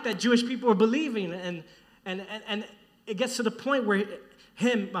don't like that Jewish people are believing. And it gets to the point where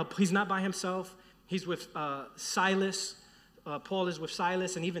he's not by himself. He's with Silas. Paul is with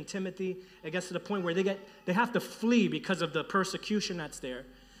Silas and even Timothy. It gets to the point where they have to flee because of the persecution that's there.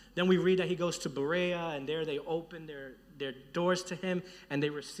 Then we read that he goes to Berea, and there they open their doors to him, and they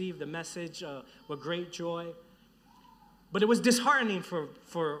receive the message with great joy. But it was disheartening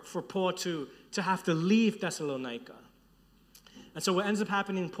for Paul to have to leave Thessalonica. And so what ends up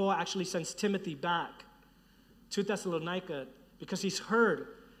happening, Paul actually sends Timothy back to Thessalonica because he's heard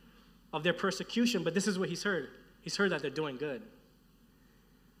of their persecution, but this is what he's heard. He's heard that they're doing good.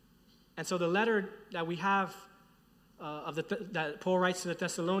 And so the letter that we have that Paul writes to the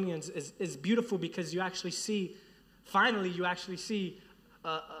Thessalonians is beautiful because you actually see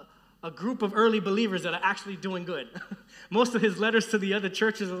a group of early believers that are actually doing good. Most of his letters to the other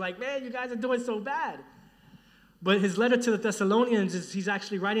churches are like, man, you guys are doing so bad. But his letter to the Thessalonians he's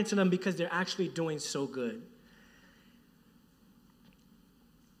actually writing to them because they're actually doing so good.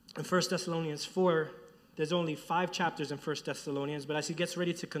 In 1 Thessalonians 4, there's only 5 chapters in 1 Thessalonians, but as he gets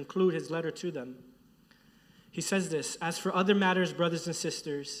ready to conclude his letter to them, he says this: "As for other matters, brothers and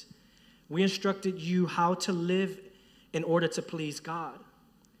sisters, we instructed you how to live in order to please God,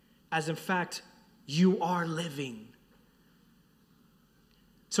 as in fact you are living."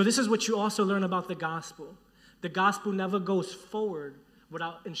 So this is what you also learn about the gospel. The gospel never goes forward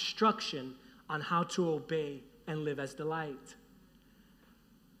without instruction on how to obey and live as the light.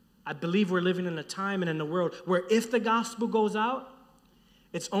 I believe we're living in a time and in a world where if the gospel goes out,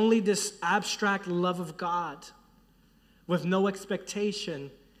 it's only this abstract love of God with no expectation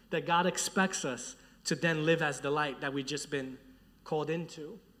that God expects us to then live as the light that we've just been called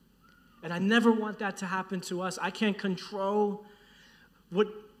into. And I never want that to happen to us. I can't control what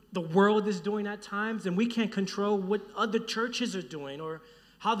the world is doing at times, and we can't control what other churches are doing or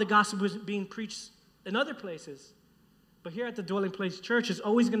how the gospel is being preached in other places. But here at the Dwelling Place Church, it's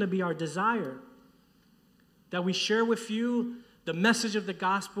always going to be our desire that we share with you the message of the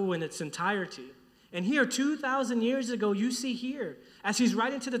gospel in its entirety. And here, 2,000 years ago, you see here, as he's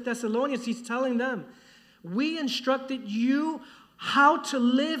writing to the Thessalonians, he's telling them, we instructed you how to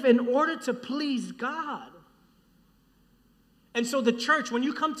live in order to please God. And so the church, when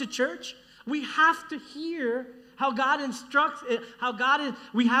you come to church, we have to hear how God instructs,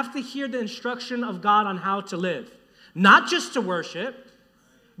 we have to hear the instruction of God on how to live. Not just to worship,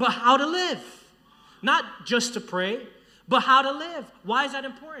 but how to live. Not just to pray, but how to live. Why is that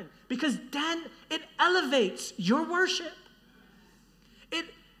important? Because then it elevates your worship. It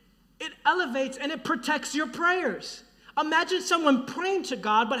elevates and it protects your prayers. Imagine someone praying to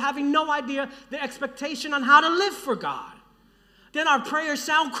God but having no idea the expectation on how to live for God. Then our prayers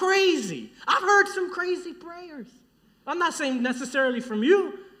sound crazy. I've heard some crazy prayers. I'm not saying necessarily from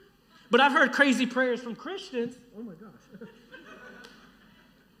you, but I've heard crazy prayers from Christians. Oh my gosh.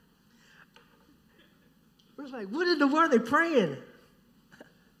 We're like, what in the world are they praying?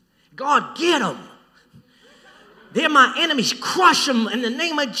 God, get them. They're my enemies. Crush them in the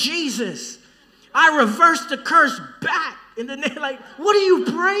name of Jesus. I reverse the curse back in the name. Like, what are you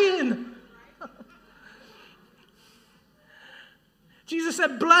praying? Jesus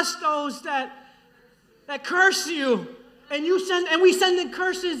said, bless those that curse you. And we send the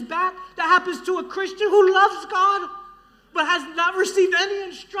curses back. That happens to a Christian who loves God, but has not received any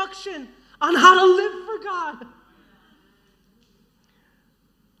instruction on how to live for God.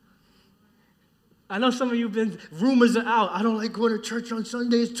 I know some of you have been, rumors are out. I don't like going to church on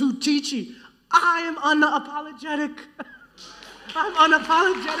Sunday. It's too teachy. I am unapologetic. I'm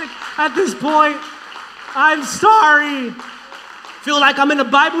unapologetic at this point. I'm sorry. Feel like I'm in a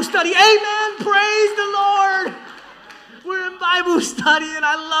Bible study. Amen. Praise the Lord. We're in Bible study and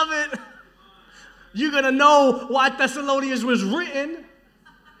I love it. you're going to know why Thessalonians was written.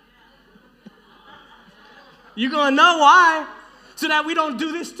 You're going to know why, so that we don't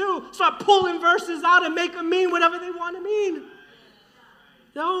do this too. Start pulling verses out and make them mean whatever they want to mean.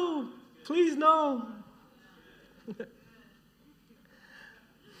 No, please no.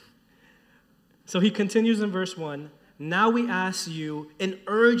 So he continues in verse 1. Now we ask you and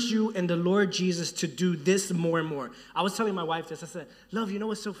urge you in the Lord Jesus to do this more and more. I was telling my wife this. I said, love, you know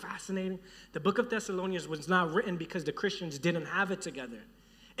what's so fascinating? The book of Thessalonians was not written because the Christians didn't have it together.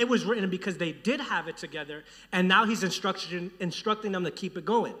 It was written because they did have it together, and now he's instructing them to keep it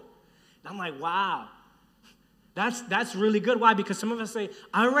going. And I'm like, wow, that's really good. Why? Because some of us say,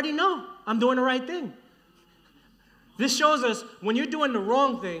 I already know I'm doing the right thing. This shows us when you're doing the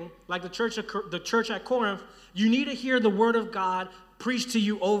wrong thing, like the church at Corinth, you need to hear the word of God preached to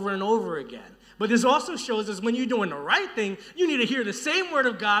you over and over again. But this also shows us when you're doing the right thing, you need to hear the same word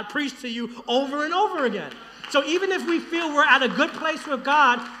of God preached to you over and over again. So even if we feel we're at a good place with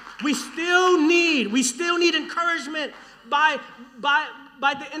God, we still need encouragement by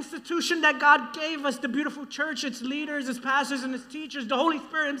the institution that God gave us, the beautiful church, its leaders, its pastors, and its teachers, the Holy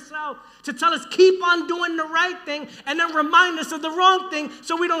Spirit himself, to tell us keep on doing the right thing and then remind us of the wrong thing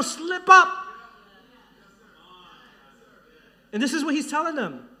so we don't slip up. And this is what he's telling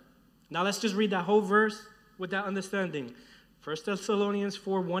them. Now let's just read that whole verse with that understanding. 1 Thessalonians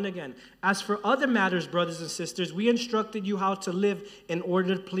 4:1 again. As for other matters, brothers and sisters, we instructed you how to live in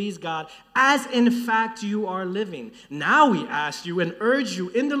order to please God, as in fact you are living. Now we ask you and urge you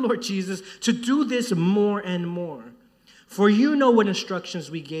in the Lord Jesus to do this more and more. For you know what instructions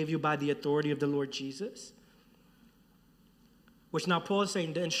we gave you by the authority of the Lord Jesus. Which now Paul is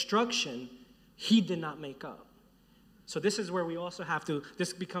saying the instruction he did not make up. So this is where we also have to,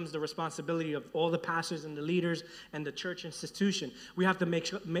 this becomes the responsibility of all the pastors and the leaders and the church institution. We have to make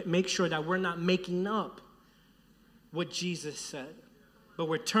sure that we're not making up what Jesus said, but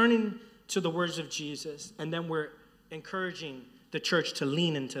we're turning to the words of Jesus, and then we're encouraging the church to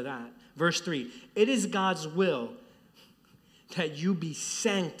lean into that. Verse 3, it is God's will that you be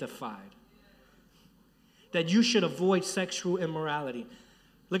sanctified, that you should avoid sexual immorality.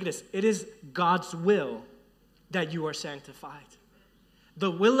 Look at this. It is God's will that you are sanctified. The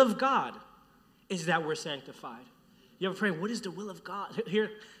will of God is that we're sanctified. You ever pray, what is the will of God?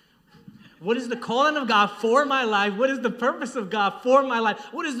 Here, what is the calling of God for my life? What is the purpose of God for my life?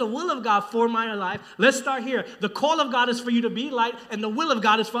 What is the will of God for my life? Let's start here. The call of God is for you to be light, and the will of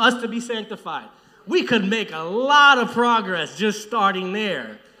God is for us to be sanctified. We could make a lot of progress just starting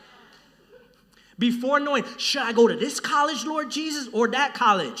there. Before knowing, should I go to this college, Lord Jesus, or that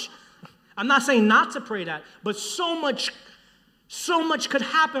college? I'm not saying not to pray that, but so much could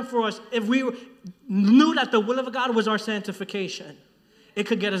happen for us if we knew that the will of God was our sanctification. It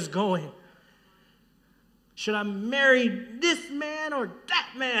could get us going. Should I marry this man or that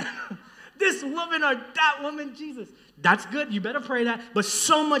man? This woman or that woman? Jesus. That's good. You better pray that. But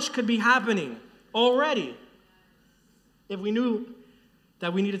so much could be happening already if we knew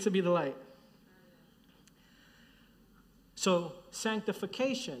that we needed to be the light. So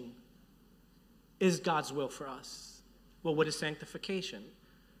sanctification is God's will for us. Well, what is sanctification?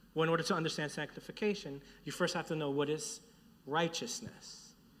 Well, in order to understand sanctification, you first have to know what is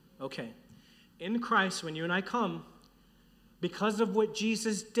righteousness. Okay. In Christ, when you and I come, because of what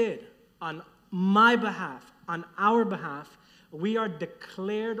Jesus did on my behalf, on our behalf, we are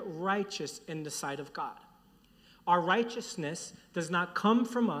declared righteous in the sight of God. Our righteousness does not come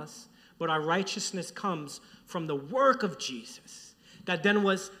from us, but our righteousness comes from the work of Jesus that then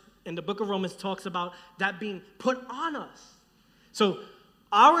was, in the book of Romans, talks about that being put on us. So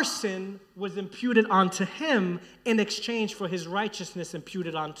our sin was imputed onto him in exchange for his righteousness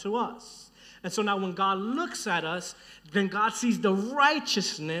imputed onto us. And so now when God looks at us, then God sees the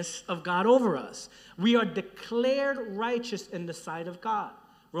righteousness of God over us. We are declared righteous in the sight of God.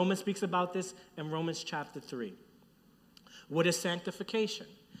 Romans speaks about this in Romans chapter 3. What is sanctification?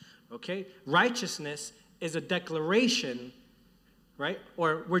 Okay, righteousness is a declaration, right?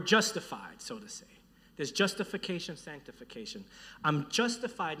 Or we're justified, so to say. There's justification, sanctification. I'm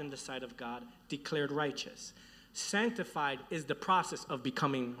justified in the sight of God, declared righteous. Sanctified is the process of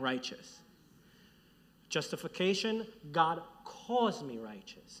becoming righteous. Justification, God calls me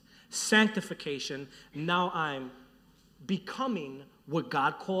righteous. Sanctification, now I'm becoming what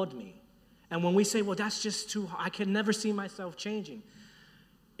God called me. And when we say, well, that's just too hard, I can never see myself changing.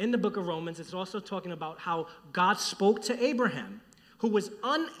 In the book of Romans, it's also talking about how God spoke to Abraham, who was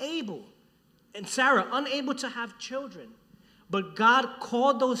unable, and Sarah, unable to have children. But God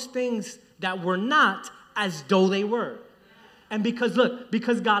called those things that were not as though they were. And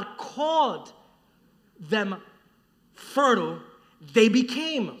because God called them fertile, they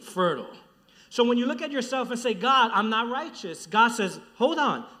became fertile. So when you look at yourself and say, God, I'm not righteous, God says, hold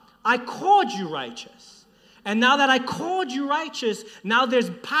on, I called you righteous. And now that I called you righteous, now there's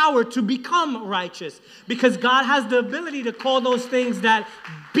power to become righteous. Because God has the ability to call those things that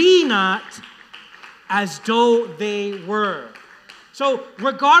be not as though they were. So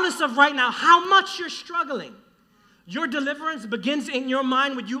regardless of right now how much you're struggling, your deliverance begins in your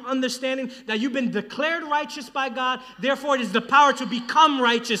mind with you understanding that you've been declared righteous by God. Therefore, it is the power to become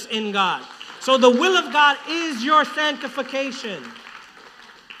righteous in God. So the will of God is your sanctification.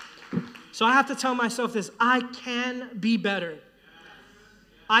 So I have to tell myself this: I can be better.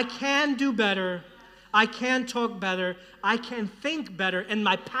 I can do better. I can talk better. I can think better. And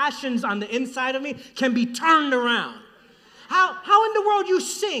my passions on the inside of me can be turned around. How in the world you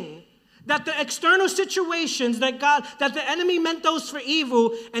sing that the external situations that the enemy meant those for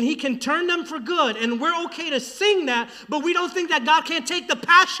evil and he can turn them for good, and we're okay to sing that, but we don't think that God can't take the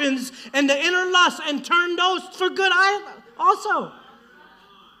passions and the inner lust and turn those for good also.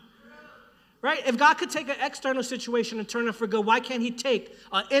 Right? If God could take an external situation and turn it for good, why can't he take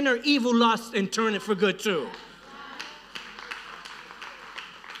an inner evil lust and turn it for good too?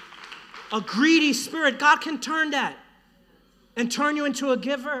 A greedy spirit, God can turn that and turn you into a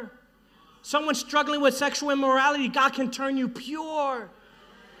giver. Someone struggling with sexual immorality, God can turn you pure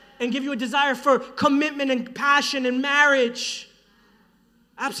and give you a desire for commitment and passion and marriage.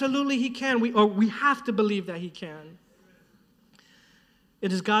 Absolutely he can. We have to believe that he can.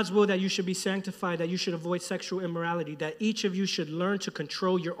 It is God's will that you should be sanctified, that you should avoid sexual immorality, that each of you should learn to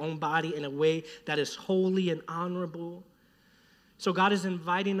control your own body in a way that is holy and honorable. So God is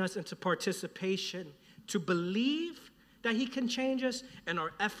inviting us into participation to believe that he can change us and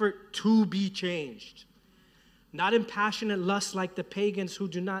our effort to be changed. Not in passionate lust like the pagans who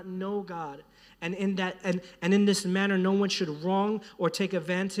do not know God. And in this manner, no one should wrong or take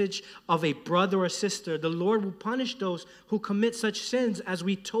advantage of a brother or sister. The Lord will punish those who commit such sins, as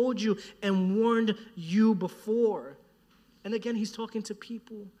we told you and warned you before. And again, he's talking to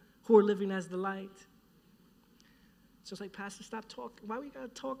people who are living as the light. So it's like, Pastor, stop talking. Why we got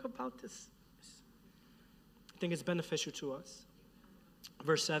to talk about this? I think it's beneficial to us.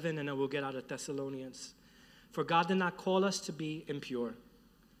 Verse 7, and then we'll get out of Thessalonians. For God did not call us to be impure,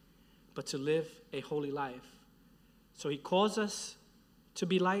 but to live a holy life. So he calls us to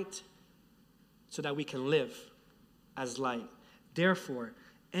be light so that we can live as light. Therefore,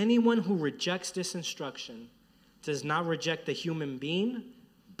 anyone who rejects this instruction does not reject the human being,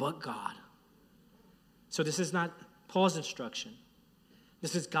 but God. So this is not Paul's instruction.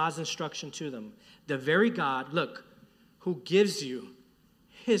 This is God's instruction to them. The very God, look, who gives you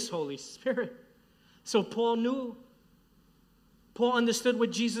his Holy Spirit. So Paul understood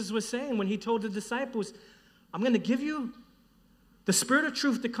what Jesus was saying when he told the disciples, I'm going to give you the Spirit of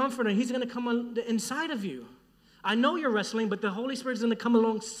truth, the Comforter, and he's going to come on the inside of you. I know you're wrestling, but the Holy Spirit is going to come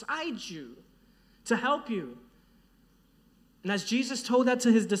alongside you to help you. And as Jesus told that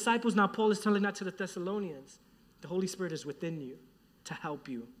to his disciples, now Paul is telling that to the Thessalonians. The Holy Spirit is within you to help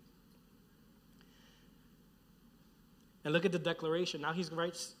you. And look at the declaration. Now he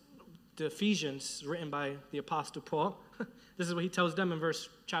writes the Ephesians, written by the Apostle Paul. This is what he tells them in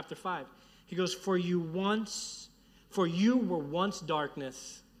chapter 5. He goes, for you were once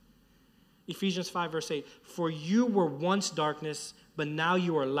darkness. Ephesians 5, verse 8. For you were once darkness, but now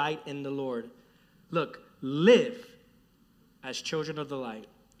you are light in the Lord. Look, live as children of the light.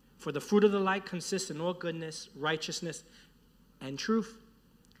 For the fruit of the light consists in all goodness, righteousness, and truth.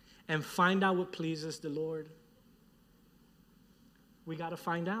 And find out what pleases the Lord. We got to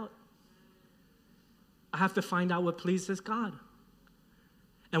find out. I have to find out what pleases God.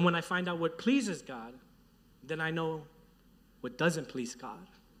 And when I find out what pleases God, then I know what doesn't please God.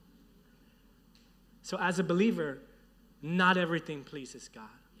 So as a believer, not everything pleases God.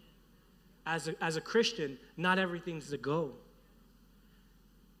 As a Christian, not everything's the go.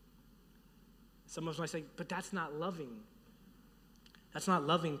 Some of us might say, but that's not loving. That's not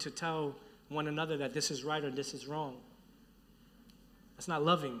loving to tell one another that this is right or this is wrong. That's not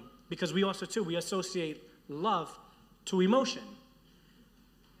loving. Because we also, too, we associate love to emotion.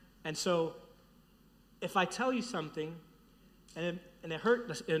 And so, if I tell you something, and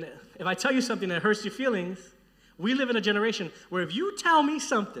if I tell you something that hurts your feelings, we live in a generation where if you tell me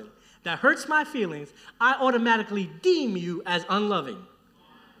something that hurts my feelings, I automatically deem you as unloving.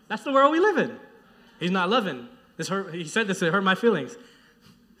 That's the world we live in. He's not loving. He said this, it hurt my feelings.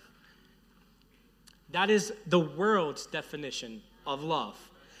 That is the world's definition of love.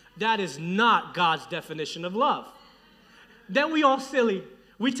 That is not God's definition of love. Then we all silly.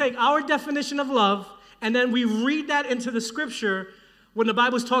 We take our definition of love And then we read that into the scripture when the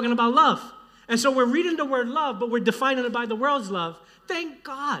Bible's talking about love. And so we're reading the word love, but we're defining it by the world's love. Thank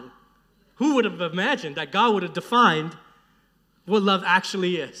God. Who would have imagined that God would have defined what love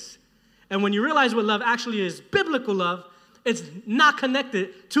actually is? And when you realize what love actually is, biblical love, it's not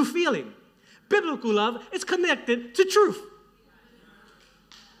connected to feeling. Biblical love is connected to truth.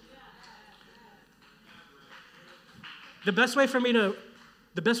 The best way for me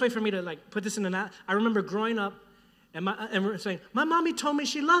to like put this in an, I remember growing up and we're saying, my mommy told me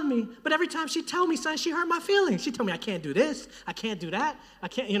she loved me, but every time she told me something, she hurt my feelings. She told me I can't do this, I can't do that, I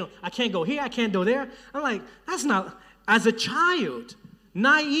can't go here, I can't go there. I'm like, that's not, as a child,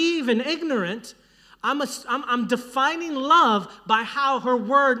 naive and ignorant, I'm defining love by how her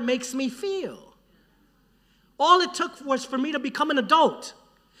word makes me feel. All it took was for me to become an adult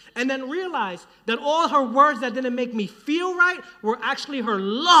and then realize that all her words that didn't make me feel right were actually her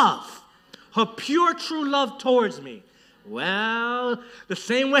love, her pure, true love towards me. Well, the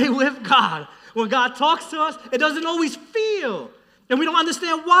same way with God. When God talks to us, it doesn't always feel. And we don't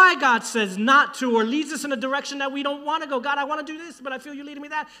understand why God says not to or leads us in a direction that we don't want to go. God, I want to do this, but I feel you leading me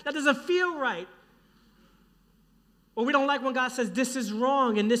that. That doesn't feel right. Or we don't like when God says this is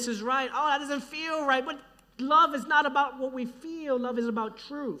wrong and this is right. Oh, that doesn't feel right. But love is not about what we feel. Love is about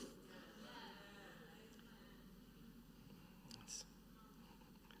truth.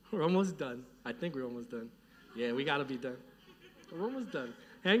 We're almost done. I think we're almost done. Yeah, we got to be done. We're almost done.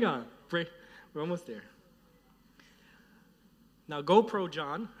 Hang on. We're almost there. Now, GoPro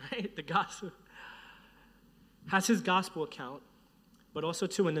John, right, the gospel, has his gospel account, but also,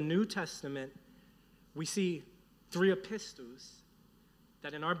 too, in the New Testament, we see 3 epistles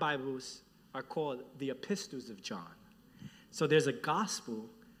that in our Bibles are called the epistles of John. So there's a gospel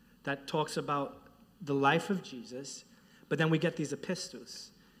that talks about the life of Jesus, but then we get these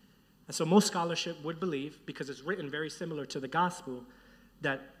epistles. And so most scholarship would believe, because it's written very similar to the gospel,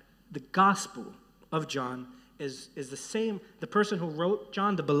 that the gospel of John is the same. The person who wrote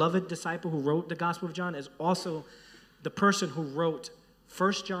John, the beloved disciple who wrote the gospel of John, is also the person who wrote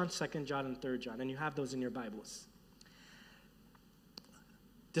 1 John, 2 John, and 3 John. And you have those in your Bibles.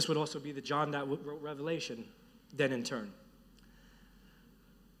 This would also be the John that wrote Revelation, then in turn.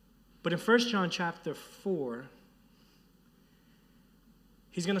 But in 1 John chapter 4,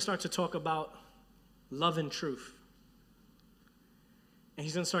 he's going to start to talk about love and truth. And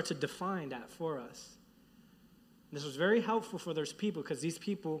he's going to start to define that for us. This was very helpful for those people, because these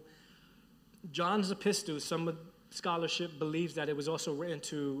people, John's epistles, some scholarship believes that it was also written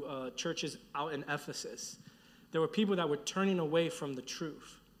to churches out in Ephesus. There were people that were turning away from the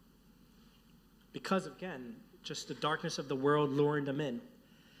truth because, again, just the darkness of the world luring them in.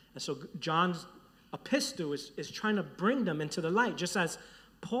 And so John's epistle is trying to bring them into the light, just as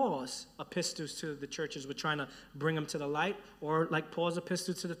Paul's epistles to the churches were trying to bring them to the light, or like Paul's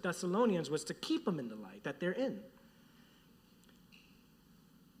epistle to the Thessalonians was to keep them in the light that they're in.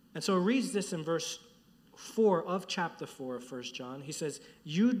 And so it reads this in verse 4 of chapter 4 of 1 John. He says,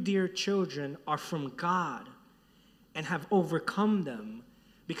 "You, dear children, are from God and have overcome them,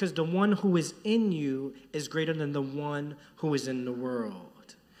 because the one who is in you is greater than the one who is in the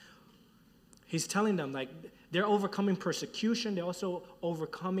world." He's telling them, like, they're overcoming persecution. They're also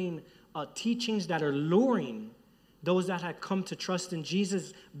overcoming teachings that are luring those that had come to trust in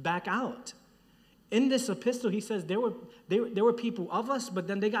Jesus back out. In this epistle, he says there were people of us, but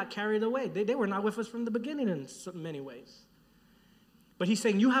then they got carried away. They were not with us from the beginning in many ways. But he's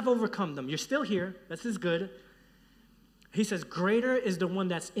saying, you have overcome them. You're still here. This is good. He says, greater is the one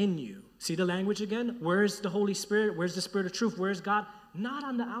that's in you. See the language again? Where's the Holy Spirit? Where's the Spirit of truth? Where's God? Not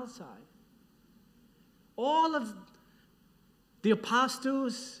on the outside. All of the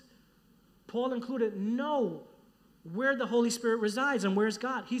apostles, Paul included, know where the Holy Spirit resides and where's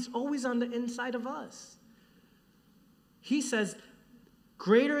God. He's always on the inside of us. He says,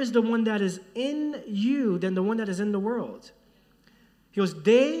 greater is the one that is in you than the one that is in the world. He goes,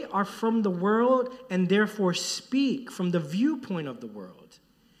 they are from the world and therefore speak from the viewpoint of the world.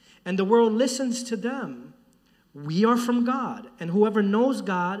 And the world listens to them. We are from God, and whoever knows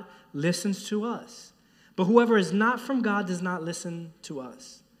God listens to us. But whoever is not from God does not listen to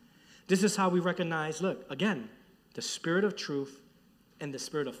us. This is how we recognize, look, again, the spirit of truth and the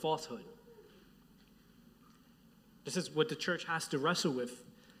spirit of falsehood. This is what the church has to wrestle with.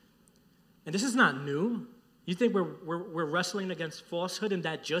 And this is not new. You think we're wrestling against falsehood and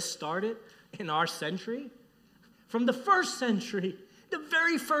that just started in our century? From the first century, the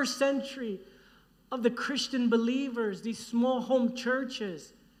very first century of the Christian believers, these small home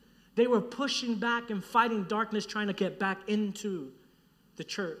churches, they were pushing back and fighting darkness, trying to get back into the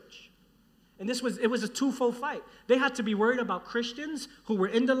church. And it was a twofold fight. They had to be worried about Christians who were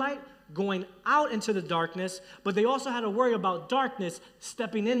in the light going out into the darkness, but they also had to worry about darkness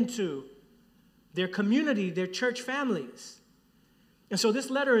stepping into their community, their church families. And so this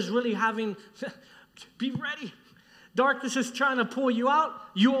letter is really having, be ready. Darkness is trying to pull you out.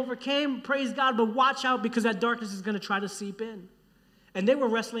 You overcame, praise God, but watch out because that darkness is going to try to seep in. And they were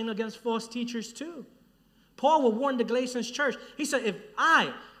wrestling against false teachers too. Paul will warn the Galatians church. He said, if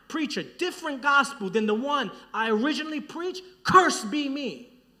I preach a different gospel than the one I originally preached, cursed be me.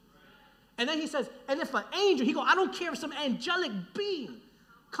 And then he says, and if an angel, he goes, I don't care if some angelic being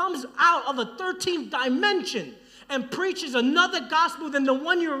comes out of a 13th dimension and preaches another gospel than the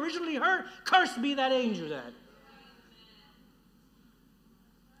one you originally heard, cursed be that angel then.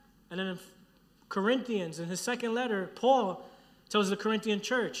 And then in Corinthians, in his second letter, Paul tells the Corinthian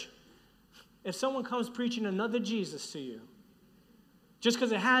church, if someone comes preaching another Jesus to you, just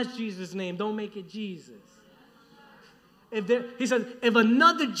because it has Jesus' name, don't make it Jesus. He says, if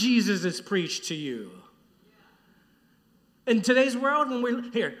another Jesus is preached to you, in today's world,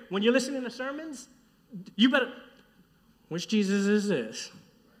 when you're listening to sermons, you better, which Jesus is this?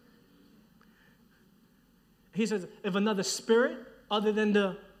 He says, if another spirit other than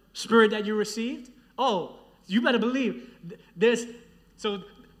the spirit that you received, you better believe. There's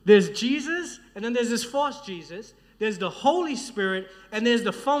Jesus, and then there's this false Jesus. There's the Holy Spirit, and there's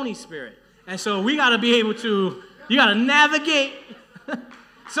the phony spirit. And so we got to be able to, you got to navigate.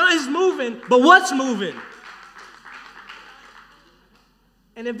 Something's moving, but what's moving?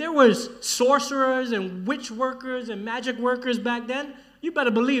 And if there was sorcerers and witch workers and magic workers back then, you better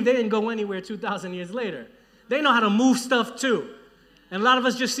believe they didn't go anywhere 2,000 years later. They know how to move stuff too. And a lot of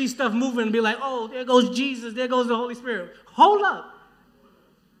us just see stuff moving and be like, oh, there goes Jesus, there goes the Holy Spirit. Hold up.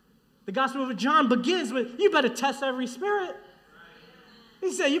 The Gospel of John begins with, you better test every spirit.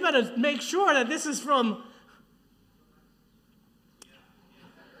 He said, you better make sure that this is from...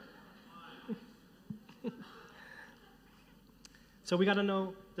 So we got to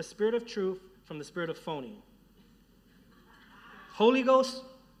know the spirit of truth from the spirit of phony. Holy Ghost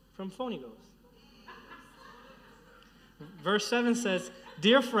from phony ghost. Verse 7 says,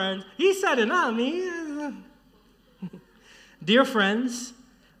 dear friends, he said it, not me. Dear friends,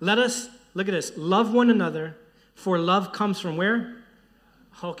 let us, look at this, love one another, for love comes from where?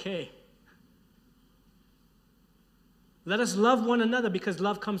 Okay. Let us love one another because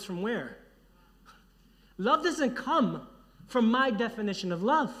love comes from where? Love doesn't come from my definition of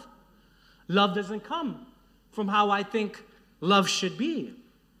love. Love doesn't come from how I think love should be.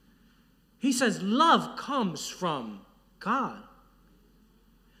 He says love comes from God.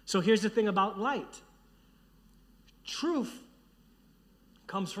 So here's the thing about light. Truth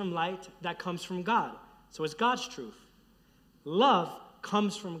comes from light that comes from God. So it's God's truth. Love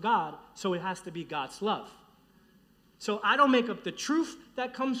comes from God, so it has to be God's love. So I don't make up the truth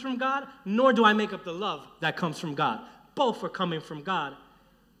that comes from God, nor do I make up the love that comes from God. Both are coming from God,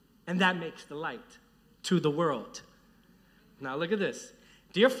 and that makes the light to the world. Now look at this.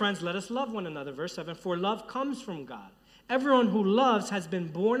 Dear friends, let us love one another. Verse 7, for love comes from God. Everyone who loves has been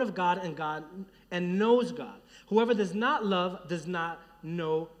born of God and knows God. Whoever does not love does not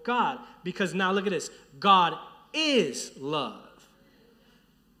know God. Because now look at this. God is love.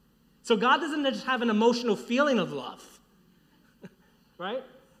 So God doesn't just have an emotional feeling of love. Right?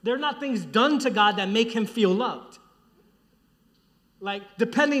 There are not things done to God that make him feel loved. Like,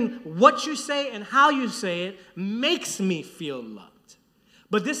 depending what you say and how you say it makes me feel loved.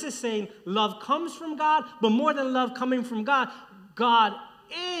 But this is saying love comes from God, but more than love coming from God, God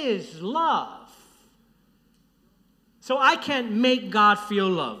is love. So I can't make God feel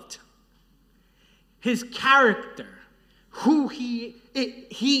loved. His character, who he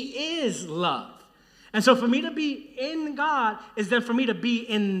is love. And so for me to be in God is then for me to be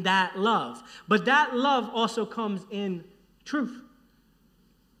in that love. But that love also comes in truth.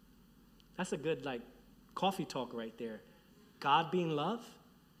 That's a good, coffee talk right there. God being love.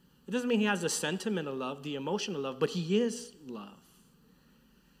 It doesn't mean he has the sentiment of love, the emotional love, but he is love.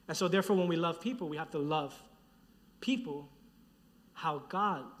 And so therefore, when we love people, we have to love people how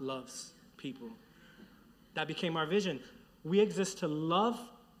God loves people. That became our vision. We exist to love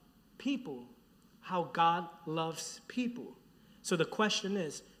people how God loves people. So the question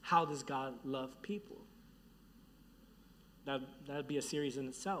is, how does God love people? That'd be a series in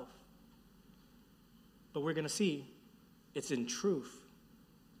itself. But we're going to see it's in truth.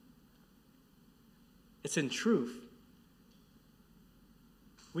 It's in truth.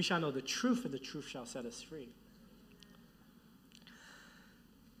 We shall know the truth, and the truth shall set us free.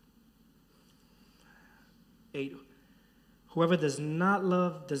 Whoever does not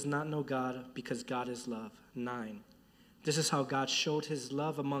love does not know God, because God is love. 9. This is how God showed his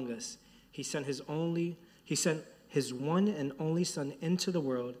love among us. He sent his one and only Son into the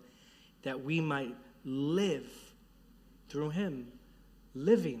world that we might live through him,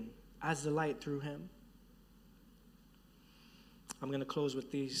 living as the light through him. I'm going to close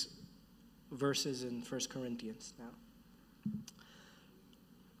with these verses in 1 Corinthians now.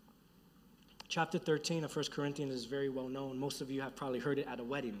 Chapter 13 of 1 Corinthians is very well known. Most of you have probably heard it at a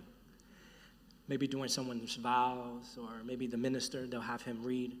wedding. Maybe during someone's vows, or maybe the minister, they'll have him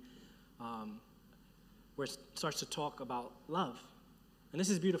read, where it starts to talk about love. And this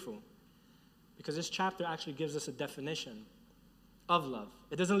is beautiful, because this chapter actually gives us a definition of love.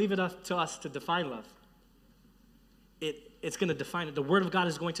 It doesn't leave it up to us to define love. It's going to define it. The Word of God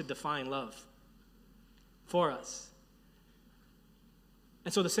is going to define love for us.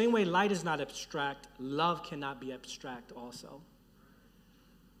 And so the same way light is not abstract, love cannot be abstract also.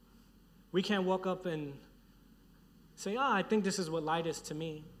 We can't walk up and say, I think this is what light is to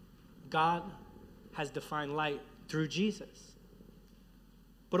me. God has defined light through Jesus.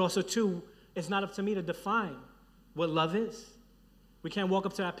 But also, too, it's not up to me to define what love is. We can't walk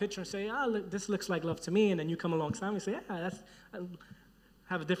up to that picture and say, this looks like love to me, and then you come alongside me and say, I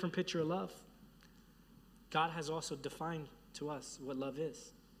have a different picture of love. God has also defined to us what love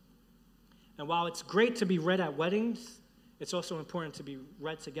is. And while it's great to be read at weddings, it's also important to be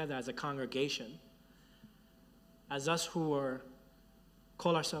read together as a congregation. As us who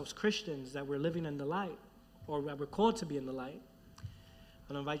call ourselves Christians, that we're living in the light, or that we're called to be in the light.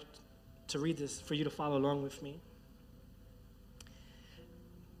 I invite you to read this for you to follow along with me.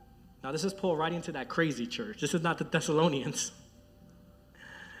 Now, this is Paul writing to that crazy church. This is not the Thessalonians.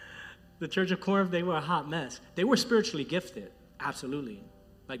 The church of Corinth, they were a hot mess. They were spiritually gifted, absolutely.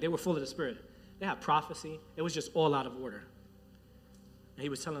 Like, they were full of the Spirit. They had prophecy. It was just all out of order. And he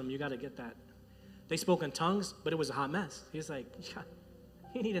was telling them, you got to get that. They spoke in tongues, but it was a hot mess. He was like,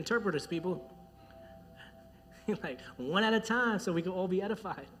 you need interpreters, people. Like, one at a time so we can all be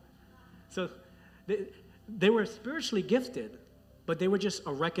edified. So they were spiritually gifted, but they were just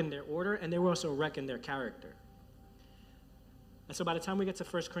a wreck in their order, and they were also a wreck in their character. And so by the time we get to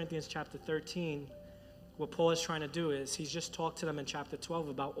 1 Corinthians chapter 13, what Paul is trying to do is he's just talked to them in chapter 12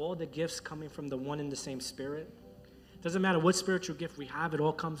 about all the gifts coming from the one and the same Spirit. It doesn't matter what spiritual gift we have, it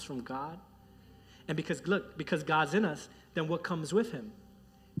all comes from God. And because God's in us, then what comes with him?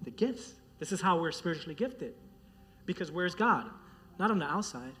 The gifts. This is how we're spiritually gifted. Because where's God? Not on the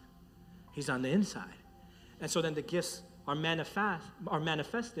outside. He's on the inside. And so then the gifts are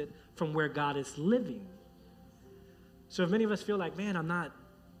manifested from where God is living. So if many of us feel like, man, I'm not,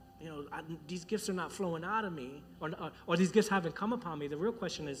 these gifts are not flowing out of me, or these gifts haven't come upon me, the real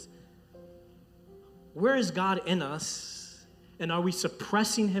question is, where is God in us? And are we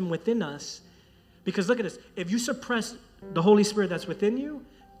suppressing him within us? Because look at this. If you suppress the Holy Spirit that's within you,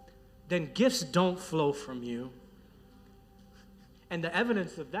 then gifts don't flow from you. And the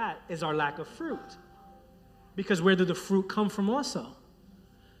evidence of that is our lack of fruit. Because where did the fruit come from also?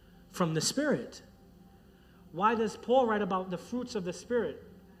 From the Spirit. Why does Paul write about the fruits of the Spirit?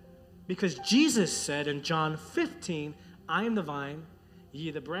 Because Jesus said in John 15, I am the vine,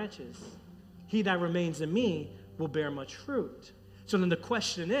 ye the branches. He that remains in me will bear much fruit. So then the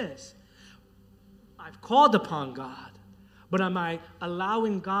question is, I've called upon God, but am I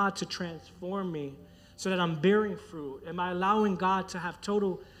allowing God to transform me so that I'm bearing fruit? Am I allowing God to have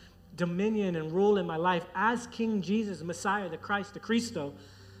total dominion and rule in my life as King Jesus, Messiah, the Christ, the Christo,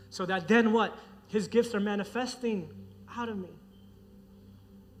 so that then what? His gifts are manifesting out of me.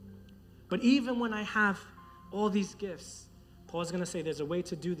 But even when I have all these gifts, Paul's going to say there's a way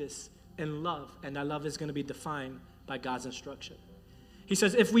to do this in love, and that love is going to be defined by God's instruction. He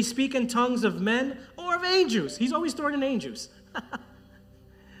says, if we speak in tongues of men or of angels, he's always throwing in angels.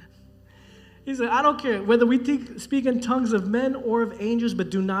 He said, I don't care whether we speak in tongues of men or of angels, but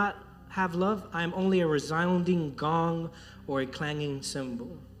do not have love, I am only a resounding gong or a clanging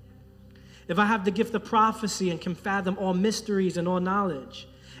cymbal. If I have the gift of prophecy and can fathom all mysteries and all knowledge,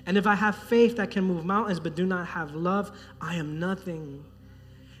 and if I have faith that can move mountains but do not have love, I am nothing.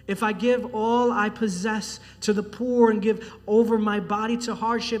 If I give all I possess to the poor and give over my body to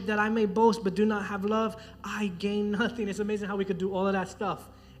hardship that I may boast but do not have love, I gain nothing. It's amazing how we could do all of that stuff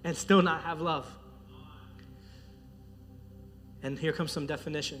and still not have love. And here comes some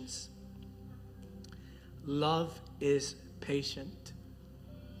definitions. Love is patient.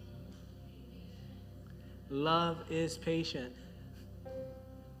 Love is patient.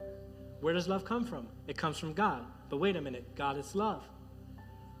 Where does love come from? It comes from God. But wait a minute, God is love.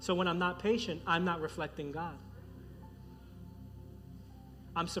 So when I'm not patient, I'm not reflecting God.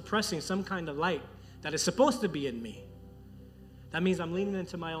 I'm suppressing some kind of light that is supposed to be in me. That means I'm leaning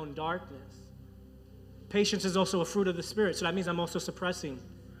into my own darkness. Patience is also a fruit of the Spirit, so that means I'm also suppressing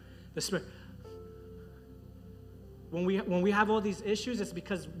the Spirit. When we have all these issues, it's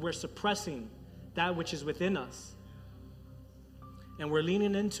because we're suppressing that which is within us. And we're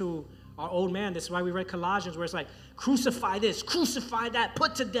leaning into our old man. That's why we read Colossians, where it's like, crucify this, crucify that,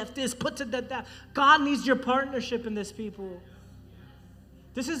 put to death this, put to death that. God needs your partnership in this, people.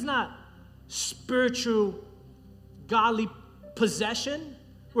 This is not spiritual, godly possession,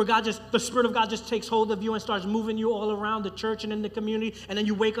 where the Spirit of God just takes hold of you and starts moving you all around the church and in the community, and then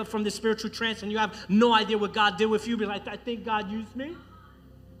you wake up from this spiritual trance and you have no idea what God did with you. Be like, I think God used me.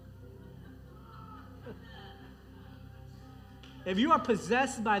 If you are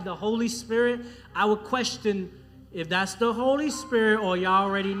possessed by the Holy Spirit, I would question if that's the Holy Spirit or y'all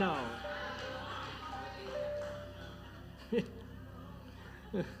already know.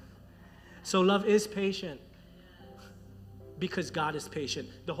 So love is patient because God is patient.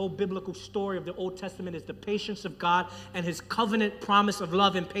 The whole biblical story of the Old Testament is the patience of God and his covenant promise of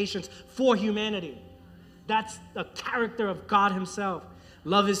love and patience for humanity. That's the character of God himself.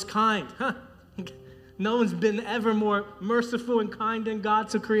 Love is kind. No one's been ever more merciful and kind than God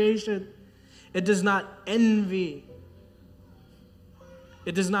to creation. It does not envy.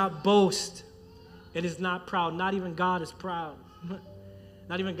 It does not boast. It is not proud. Not even God is proud.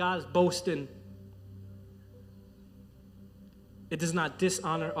 Not even God is boasting. It does not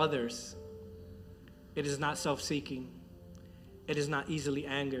dishonor others. It is not self-seeking. It is not easily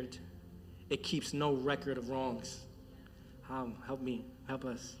angered. It keeps no record of wrongs. Help me. Help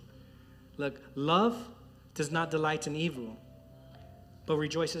us. Look, love does not delight in evil, but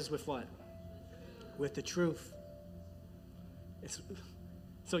rejoices with what? With the truth.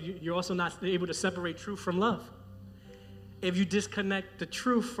 So you're also not able to separate truth from love. If you disconnect the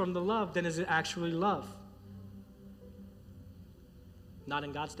truth from the love, then is it actually love? Not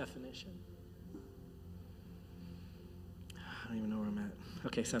in God's definition. I don't even know where I'm at.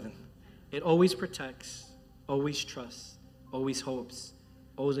 Okay, 7. It always protects, always trusts, always hopes,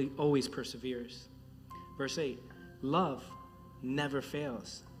 always perseveres. Verse 8, love never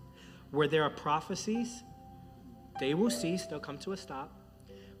fails. Where there are prophecies, they will cease, they'll come to a stop.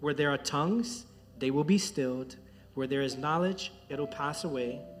 Where there are tongues, they will be stilled. Where there is knowledge, it'll pass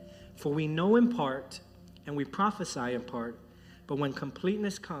away. For we know in part, and we prophesy in part, but when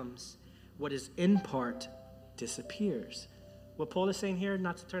completeness comes, what is in part disappears. What Paul is saying here,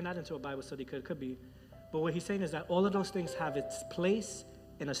 not to turn that into a Bible study, it could be, but what he's saying is that all of those things have its place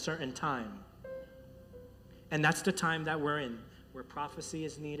in a certain time. And that's the time that we're in, where prophecy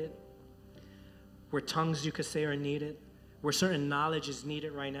is needed, where tongues, you could say, are needed, where certain knowledge is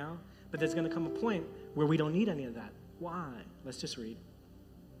needed right now. But there's going to come a point where we don't need any of that. Why? Let's just read.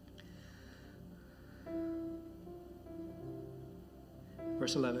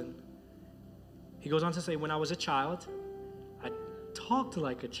 Verse 11. He goes on to say, when I was a child, I talked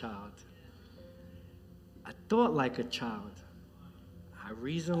like a child. I thought like a child. I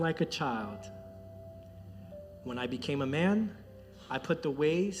reasoned like a child. When I became a man, I put the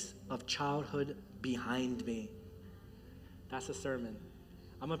ways of childhood behind me. That's a sermon.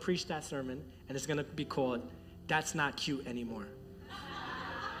 I'm going to preach that sermon, and it's going to be called, That's Not Cute Anymore.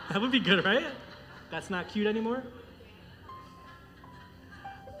 That would be good, right? That's not cute anymore?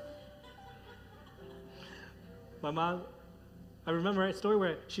 My mom, I remember a story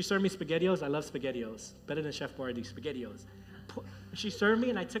where she served me SpaghettiOs. I love SpaghettiOs. Better than Chef Boyardee, SpaghettiOs. She served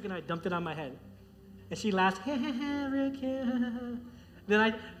me, and I took it and I dumped it on my head. And she laughed, real cute.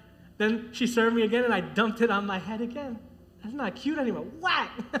 Then she served me again, and I dumped it on my head again. That's not cute anymore. Whack!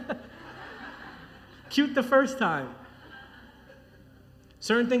 Cute the first time.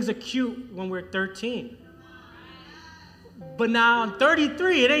 Certain things are cute when we're 13. But now I'm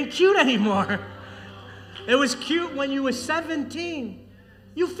 33, it ain't cute anymore. It was cute when you were 17.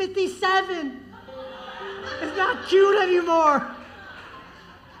 You 57. It's not cute anymore.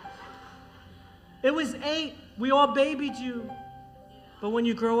 It was 8. We all babied you. But when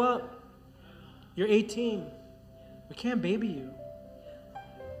you grow up, you're 18. We can't baby you.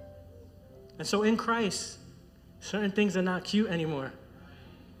 And so in Christ, certain things are not cute anymore.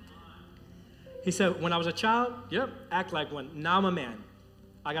 He said, when I was a child, act like one. Now I'm a man.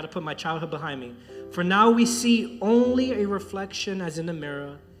 I got to put my childhood behind me. For now we see only a reflection as in a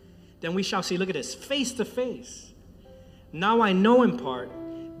mirror. Then we shall see, look at this, face to face. Now I know in part,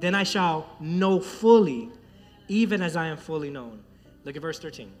 then I shall know fully, even as I am fully known. Look at verse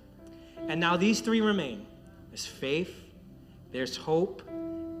 13. And now these 3 remain. There's faith, there's hope,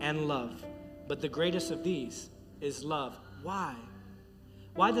 and love. But the greatest of these is love. Why?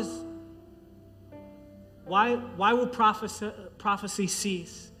 Why will prophecy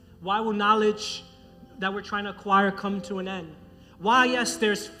cease? Why will knowledge that we're trying to acquire come to an end? Why, yes,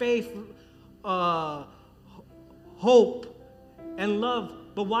 there's faith, hope, and love,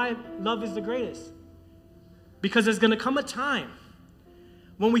 but why love is the greatest? Because there's going to come a time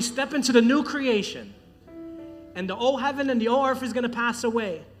when we step into the new creation, and the old heaven and the old earth is going to pass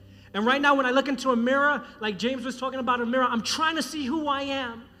away. And right now, when I look into a mirror, like James was talking about a mirror, I'm trying to see who I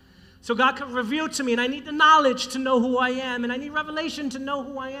am. So God can reveal to me, and I need the knowledge to know who I am, and I need revelation to know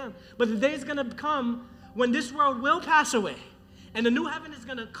who I am. But the day is going to come when this world will pass away, and the new heaven is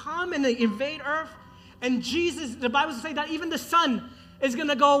going to come and invade earth, and Jesus, the Bible says that even the sun is going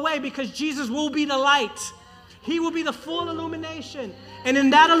to go away because Jesus will be the light. He will be the full illumination. And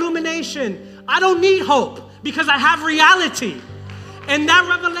in that illumination, I don't need hope because I have reality. In that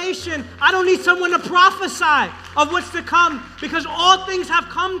revelation, I don't need someone to prophesy of what's to come because all things have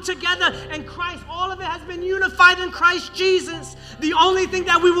come together in Christ. All of it has been unified in Christ Jesus. The only thing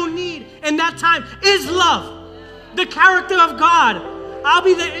that we will need in that time is love, the character of God. I'll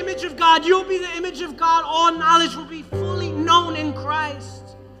be the image of God. You'll be the image of God. All knowledge will be fully known in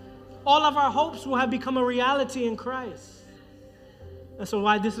Christ. All of our hopes will have become a reality in Christ. And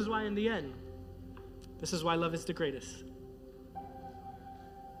so this is why in the end, this is why love is the greatest.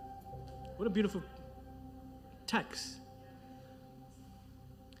 What a beautiful text.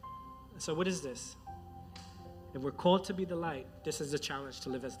 So what is this? If we're called to be the light, this is the challenge to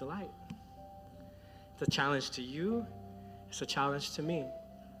live as the light. It's a challenge to you. It's a challenge to me.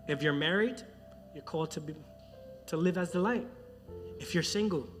 If you're married, you're called to live as the light. If you're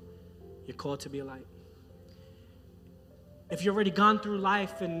single, you're called to be a light. If you've already gone through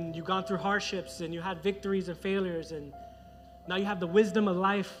life and you've gone through hardships and you had victories and failures and now you have the wisdom of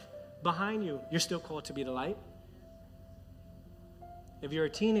life behind you, you're still called to be the light. If you're a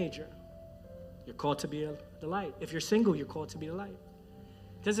teenager, you're called to be the light. If you're single, you're called to be the light.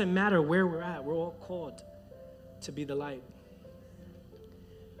 It doesn't matter where we're at. We're all called to be the light.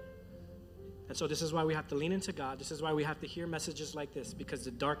 And so this is why we have to lean into God. This is why we have to hear messages like this, because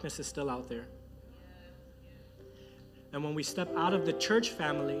the darkness is still out there. And when we step out of the church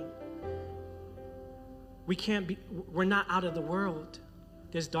family, we're not out of the world.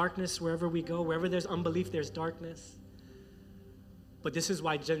 There's darkness wherever we go. Wherever there's unbelief, there's darkness. But this is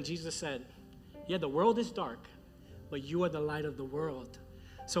why Jesus said, yeah, the world is dark, but you are the light of the world.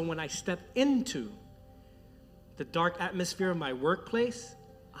 So when I step into the dark atmosphere of my workplace,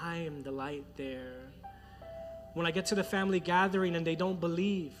 I am the light there. When I get to the family gathering and they don't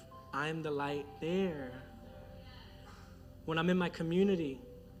believe, I am the light there. When I'm in my community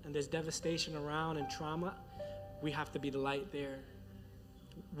and there's devastation around and trauma, we have to be the light there.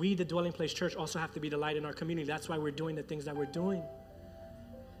 We, the Dwelling Place Church, also have to be the light in our community. That's why we're doing the things that we're doing.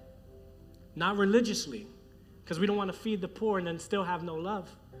 Not religiously, because we don't want to feed the poor and then still have no love.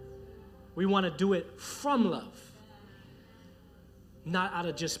 We want to do it from love. Not out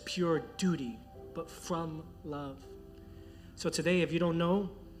of just pure duty, but from love. So today, if you don't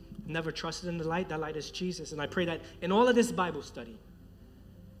know, never trusted in the light, that light is Jesus. And I pray that in all of this Bible study,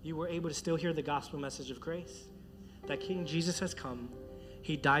 you were able to still hear the gospel message of grace. That King Jesus has come.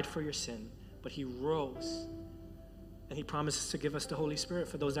 He died for your sin, but he rose. And he promises to give us the Holy Spirit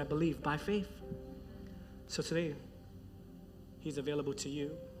for those that believe by faith. So today, he's available to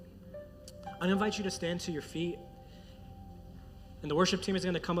you. I invite you to stand to your feet. And the worship team is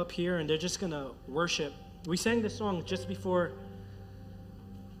going to come up here and they're just going to worship. We sang this song just before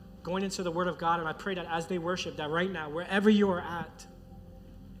going into the Word of God, and I pray that as they worship, that right now, wherever you are at,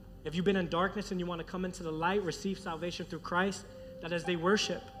 if you've been in darkness and you want to come into the light, receive salvation through Christ, that as they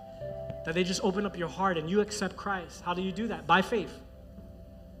worship, that they just open up your heart and you accept Christ. How do you do that? By faith.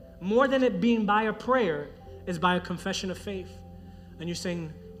 More than it being by a prayer is by a confession of faith. And you're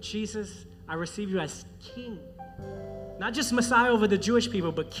saying, Jesus, I receive you as King. Not just Messiah over the Jewish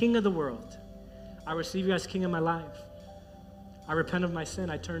people, but King of the world. I receive you as King of my life. I repent of my sin.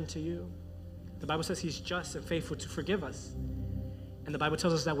 I turn to you. The Bible says he's just and faithful to forgive us. And the Bible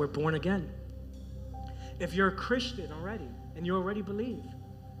tells us that we're born again. If you're a Christian already, and you already believe,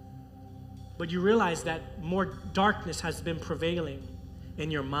 but you realize that more darkness has been prevailing in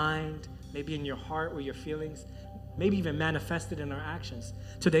your mind, maybe in your heart or your feelings, maybe even manifested in our actions,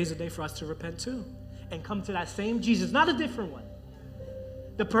 today's the day for us to repent too and come to that same Jesus, not a different one.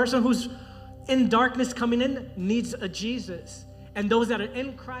 The person who's in darkness coming in needs a Jesus, and those that are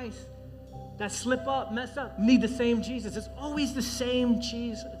in Christ that slip up, mess up, need the same Jesus. It's always the same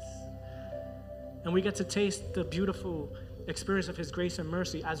Jesus. And we get to taste the beautiful experience of his grace and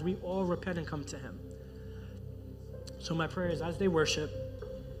mercy as we all repent and come to him. So my prayer is, as they worship,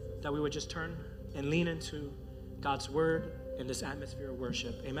 that we would just turn and lean into God's word in this atmosphere of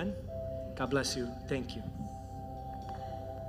worship. Amen. God bless you. Thank you.